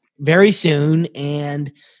very soon,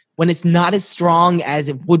 and when it's not as strong as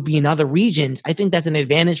it would be in other regions, I think that's an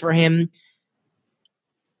advantage for him.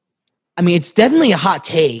 It's definitely a hot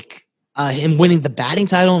take, him winning the batting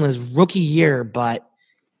title in his rookie year, but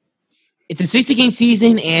it's a 60-game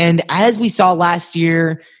season, and as we saw last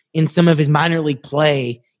year in some of his minor league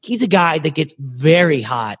play, he's a guy that gets very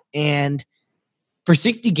hot, and for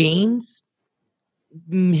 60 games,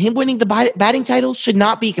 him winning the batting title should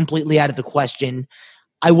not be completely out of the question.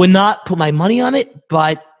 I would not put my money on it,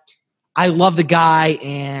 but I love the guy,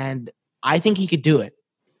 and I think he could do it.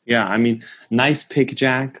 Yeah, nice pick,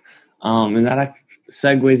 Jack. And that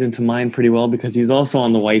segues into mine pretty well because he's also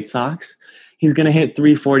on the White Sox. He's going to hit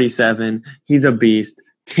 347. He's a beast.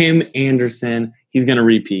 Tim Anderson, he's going to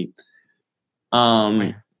repeat.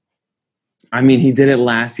 He did it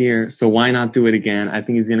last year, so why not do it again? I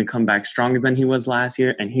think he's going to come back stronger than he was last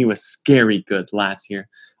year, and he was scary good last year.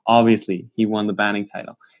 Obviously, he won the batting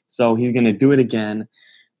title. So he's going to do it again.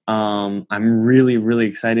 I'm really, really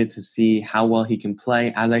excited to see how well he can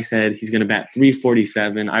play. As I said, he's going to bat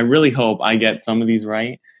 347. I really hope I get some of these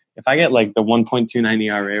right. If I get like the 1.29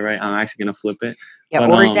 ERA right, I'm actually going to flip it. Yeah,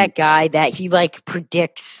 or is that guy that he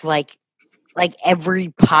predicts like every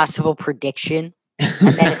possible prediction,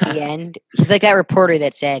 and then at the end, he's like that reporter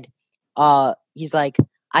that said, he's like,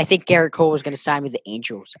 I think Garrett Cole was going to sign with the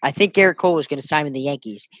Angels. I think Garrett Cole was going to sign with the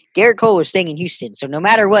Yankees. Garrett Cole was staying in Houston, so no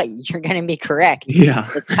matter what, you're going to be correct. Yeah.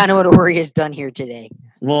 That's kind of what Ori has done here today.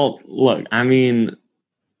 Well, look,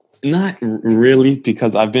 not really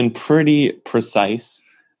because I've been pretty precise.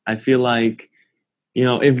 I feel like,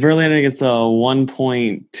 if Verlander gets a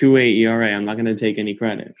 1.28 ERA, I'm not going to take any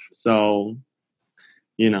credit. So,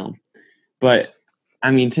 but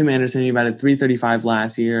Tim Anderson, he batted 335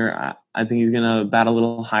 last year. I think he's going to bat a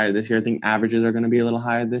little higher this year. I think averages are going to be a little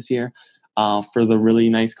higher this year for the really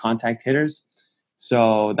nice contact hitters.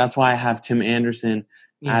 So that's why I have Tim Anderson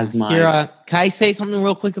as my... Can I say something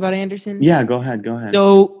real quick about Anderson? Yeah, go ahead.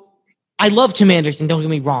 So I love Tim Anderson. Don't get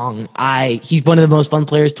me wrong. He's one of the most fun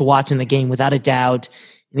players to watch in the game, without a doubt.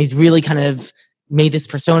 And he's really kind of made this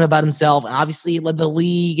persona about himself. And obviously, he led the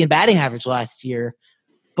league in batting average last year.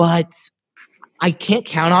 But I can't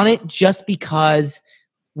count on it just because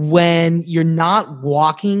when you're not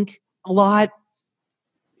walking a lot,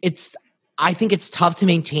 I think it's tough to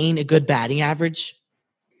maintain a good batting average.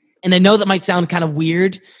 And I know that might sound kind of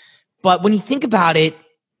weird, but when you think about it,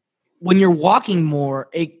 when you're walking more,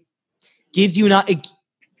 it gives you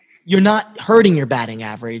you're not hurting your batting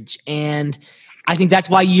average. And I think that's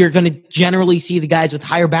why you're going to generally see the guys with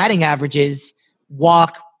higher batting averages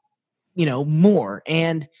walk, more.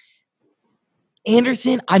 And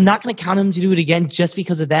Anderson, I'm not going to count him to do it again just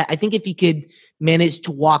because of that. I think if he could manage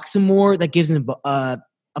to walk some more, that gives him a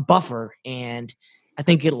buffer, and I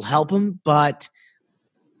think it'll help him. But,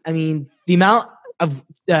 I mean, the amount of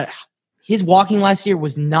his walking last year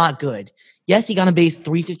was not good. Yes, he got on base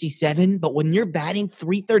 357, but when you're batting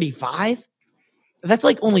 335, that's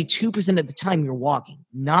like only 2% of the time you're walking.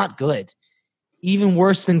 Not good. Even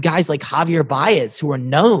worse than guys like Javier Baez, who are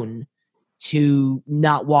known to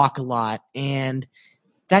not walk a lot. And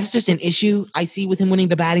that's just an issue I see with him winning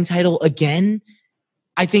the batting title again.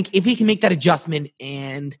 I think if he can make that adjustment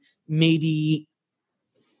and maybe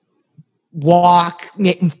walk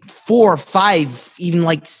 4 or 5, even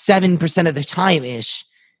like 7% of the time-ish,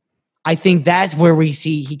 I think that's where we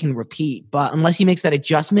see he can repeat. But unless he makes that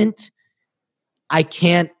adjustment, I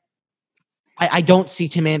don't see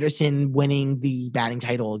Tim Anderson winning the batting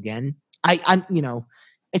title again.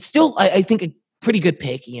 It's still, I think, a pretty good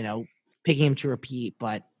pick, picking him to repeat,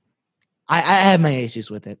 but I have my issues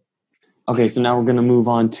with it. Okay, so now we're going to move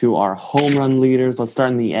on to our home run leaders. Let's start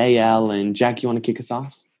in the AL, and Jack, you want to kick us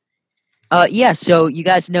off? Yeah, so you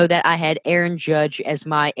guys know that I had Aaron Judge as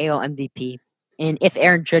my AL MVP. And if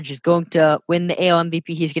Aaron Judge is going to win the AL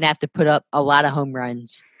MVP, he's going to have to put up a lot of home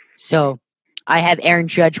runs. So I have Aaron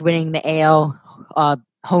Judge winning the AL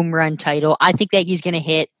home run title. I think that he's going to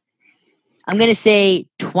hit, I'm going to say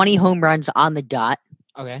 20 home runs on the dot.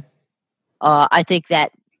 Okay. I think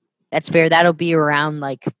that's fair. That'll be around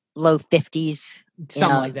like low 50s.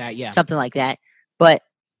 Something like that, yeah. Something like that. But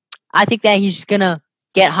I think that he's just going to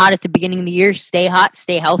get hot at the beginning of the year, stay hot,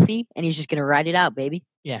 stay healthy, and he's just going to ride it out, baby.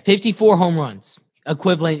 Yeah, 54 home runs,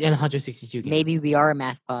 equivalent in 162 games. Maybe we are a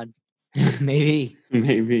math pod. Maybe.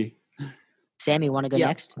 Sammy, want to go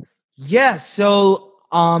next? Yeah, so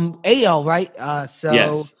AL, right?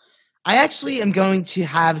 Yes. I actually am going to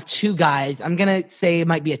have two guys. I'm going to say it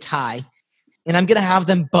might be a tie, and I'm going to have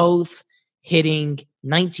them both hitting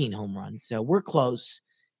 19 home runs. So we're close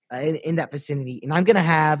in that vicinity. And I'm going to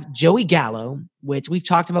have Joey Gallo, which we've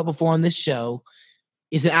talked about before on this show,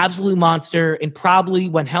 is an absolute monster and probably,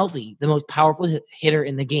 when healthy, the most powerful hitter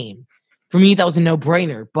in the game. For me, that was a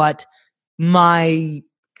no-brainer. But my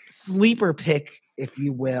sleeper pick, if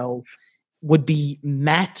you will, would be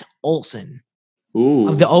Matt Olson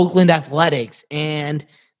of the Oakland Athletics. And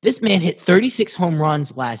this man hit 36 home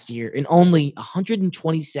runs last year in only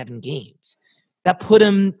 127 games. That put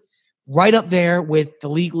him right up there with the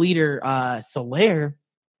league leader, Soler.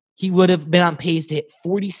 He would have been on pace to hit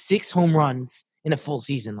 46 home runs in a full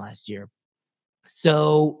season last year.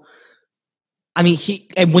 So, I mean,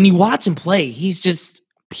 and when you watch him play, he's just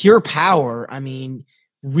pure power. I mean,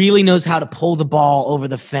 really knows how to pull the ball over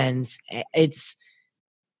the fence. It's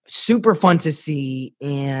super fun to see,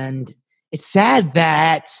 and it's sad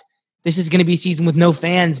that this is going to be a season with no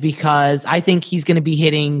fans, because I think he's going to be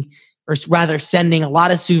hitting, or rather sending, a lot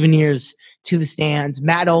of souvenirs to the stands.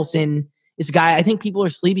 Matt Olson is a guy I think people are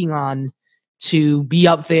sleeping on to be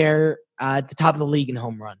up there at the top of the league in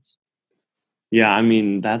home runs. Yeah, I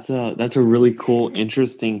mean, that's a really cool,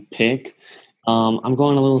 interesting pick. I'm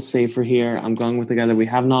going a little safer here. I'm going with the guy that we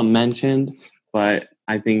have not mentioned, but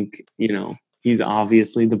I think, he's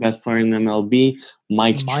obviously the best player in the MLB,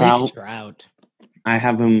 Mike Trout. I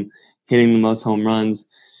have him hitting the most home runs.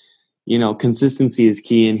 Consistency is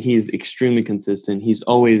key, and he's extremely consistent. He's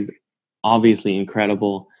always obviously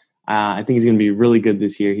incredible. I think he's going to be really good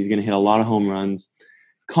this year. He's going to hit a lot of home runs.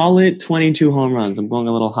 Call it 22 home runs. I'm going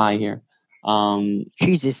a little high here.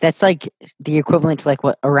 Jesus, that's like the equivalent to like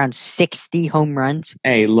what, around 60 home runs?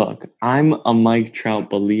 Hey, look, I'm a Mike Trout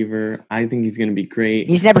believer. I think he's going to be great.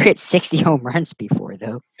 He's never hit 60 home runs before,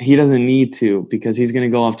 though. He doesn't need to, because he's going to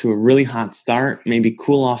go off to a really hot start, maybe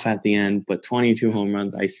cool off at the end, but 22 home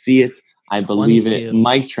runs, I see it. I believe 22. It.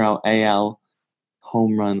 Mike Trout, AL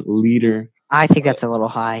home run leader. I think that's a little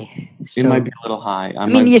high. So, it might be a little high.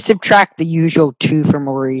 You subtract the usual 2 from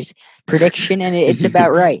Rory's prediction, and it's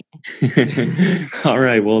about right. All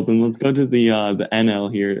right, well, then let's go to the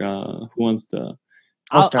NL here. Who wants to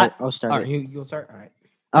I'll start. All it. right, you'll start.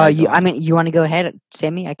 All right. You want to go ahead,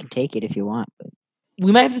 Sammy? I can take it if you want. But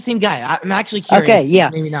We might have the same guy. I'm actually curious. Okay, yeah.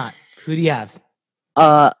 Maybe not. Who do you have?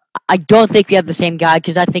 I don't think we have the same guy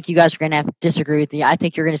because I think you guys are gonna have to disagree with me. I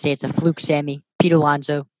think you're gonna say it's a fluke, Sammy. Pete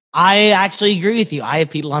Alonso. I actually agree with you. I have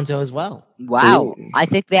Pete Alonso as well. Wow, Ooh. I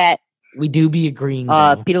think that We do be agreeing.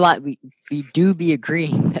 Though. Pete Alonso. We do be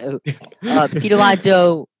agreeing. Pete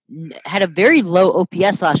Alonso had a very low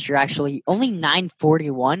OPS last year. Actually, only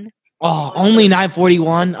 941. Oh, only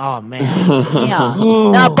 941. Oh man. Yeah.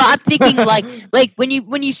 Ooh. But I'm thinking like when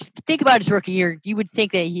you think about his rookie year, you would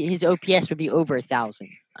think that his OPS would be over 1,000.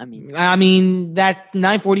 I mean, that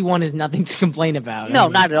 941 is nothing to complain about. no,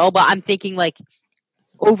 not at all. But I'm thinking like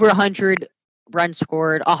over 100 runs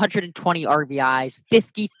scored, 120 RBIs,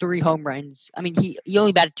 53 home runs. I mean, he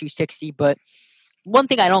only batted 260. But one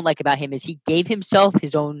thing I don't like about him is he gave himself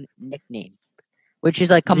his own nickname, which is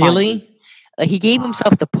like, come on, Really? he gave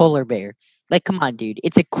himself the polar bear. Like, come on, dude.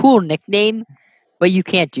 It's a cool nickname, but you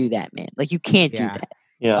can't do that, man. Like, you can't do that.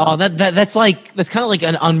 Yeah. Oh, that's kind of like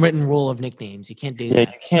an unwritten rule of nicknames. You can't do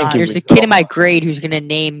that. You can't give There's a yourself kid in my grade who's gonna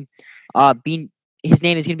name, his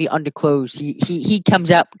name is gonna be Undisclosed. He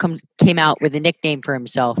came out with a nickname for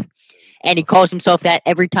himself, and he calls himself that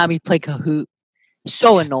every time he play Kahoot.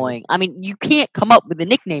 So annoying. I mean, you can't come up with a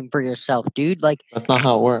nickname for yourself, dude. Like, That's not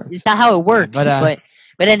how it works. it's not how it works. but,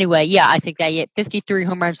 But anyway, yeah, I think that he had 53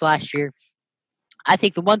 home runs last year. I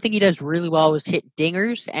think the one thing he does really well is hit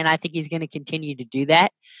dingers, and I think he's going to continue to do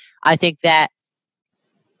that. I think that,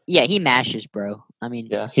 yeah, he mashes, bro. I mean,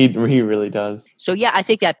 Yeah, he really does. so yeah, I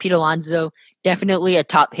think that Pete Alonso, definitely a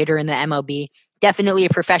top hitter in the MLB, definitely a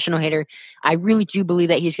professional hitter. I really do believe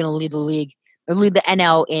that he's going to lead the league, or lead the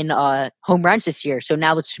NL in home runs this year. So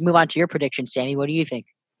now let's move on to your prediction, Sammy. What do you think?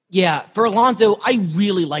 Yeah, for Alonso, I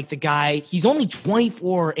really like the guy. He's only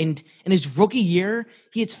 24, and in his rookie year,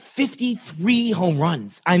 he hits 53 home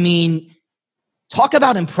runs. I mean, talk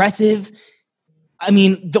about impressive. I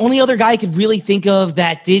mean, the only other guy I could really think of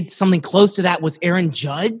that did something close to that was Aaron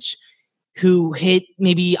Judge, who hit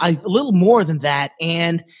maybe a little more than that.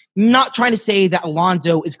 And not trying to say that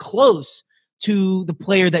Alonso is close to the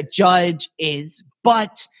player that Judge is,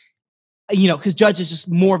 but, because Judge is just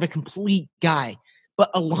more of a complete guy. But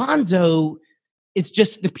Alonso, it's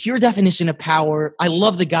just the pure definition of power. I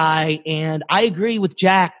love the guy, and I agree with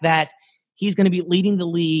Jack that he's going to be leading the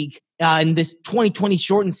league in this 2020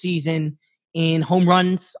 shortened season in home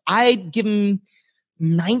runs. I'd give him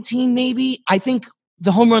 19 maybe. I think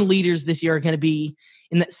the home run leaders this year are going to be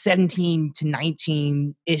in that 17 to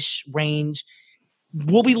 19-ish range.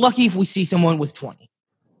 We'll be lucky if we see someone with 20.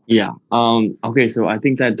 Yeah. Okay, so I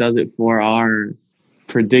think that does it for our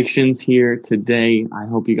predictions here today. I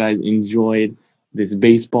hope you guys enjoyed this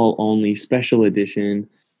baseball only special edition.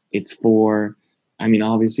 It's for,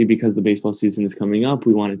 obviously because the baseball season is coming up,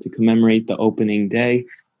 we wanted to commemorate the opening day.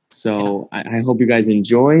 So yeah. I hope you guys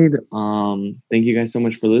enjoyed. Thank you guys so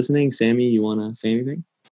much for listening. Sammy, you want to say anything?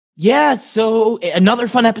 Yeah, so another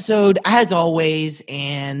fun episode as always.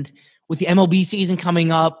 And with the MLB season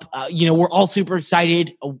coming up, we're all super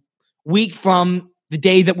excited. A week from the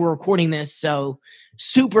day that we're recording this. So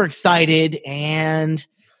super excited, and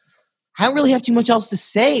I don't really have too much else to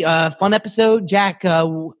say. Fun episode. Jack,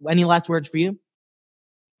 any last words for you?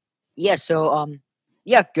 Yeah, so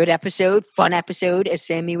good episode, fun episode, as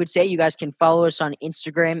Sammy would say. You guys can follow us on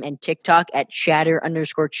Instagram and TikTok at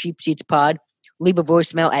chatter_cheapseatspod. Leave a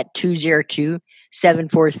voicemail at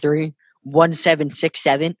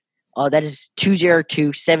 202-743-1767. That is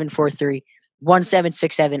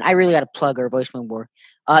 202-743-1767. I really got to plug our voicemail more.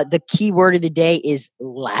 The key word of the day is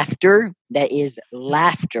laughter. That is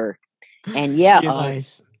laughter. And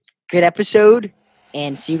Nice. Good episode.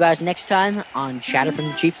 And see you guys next time on Chatter from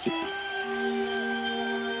the Cheap Seat.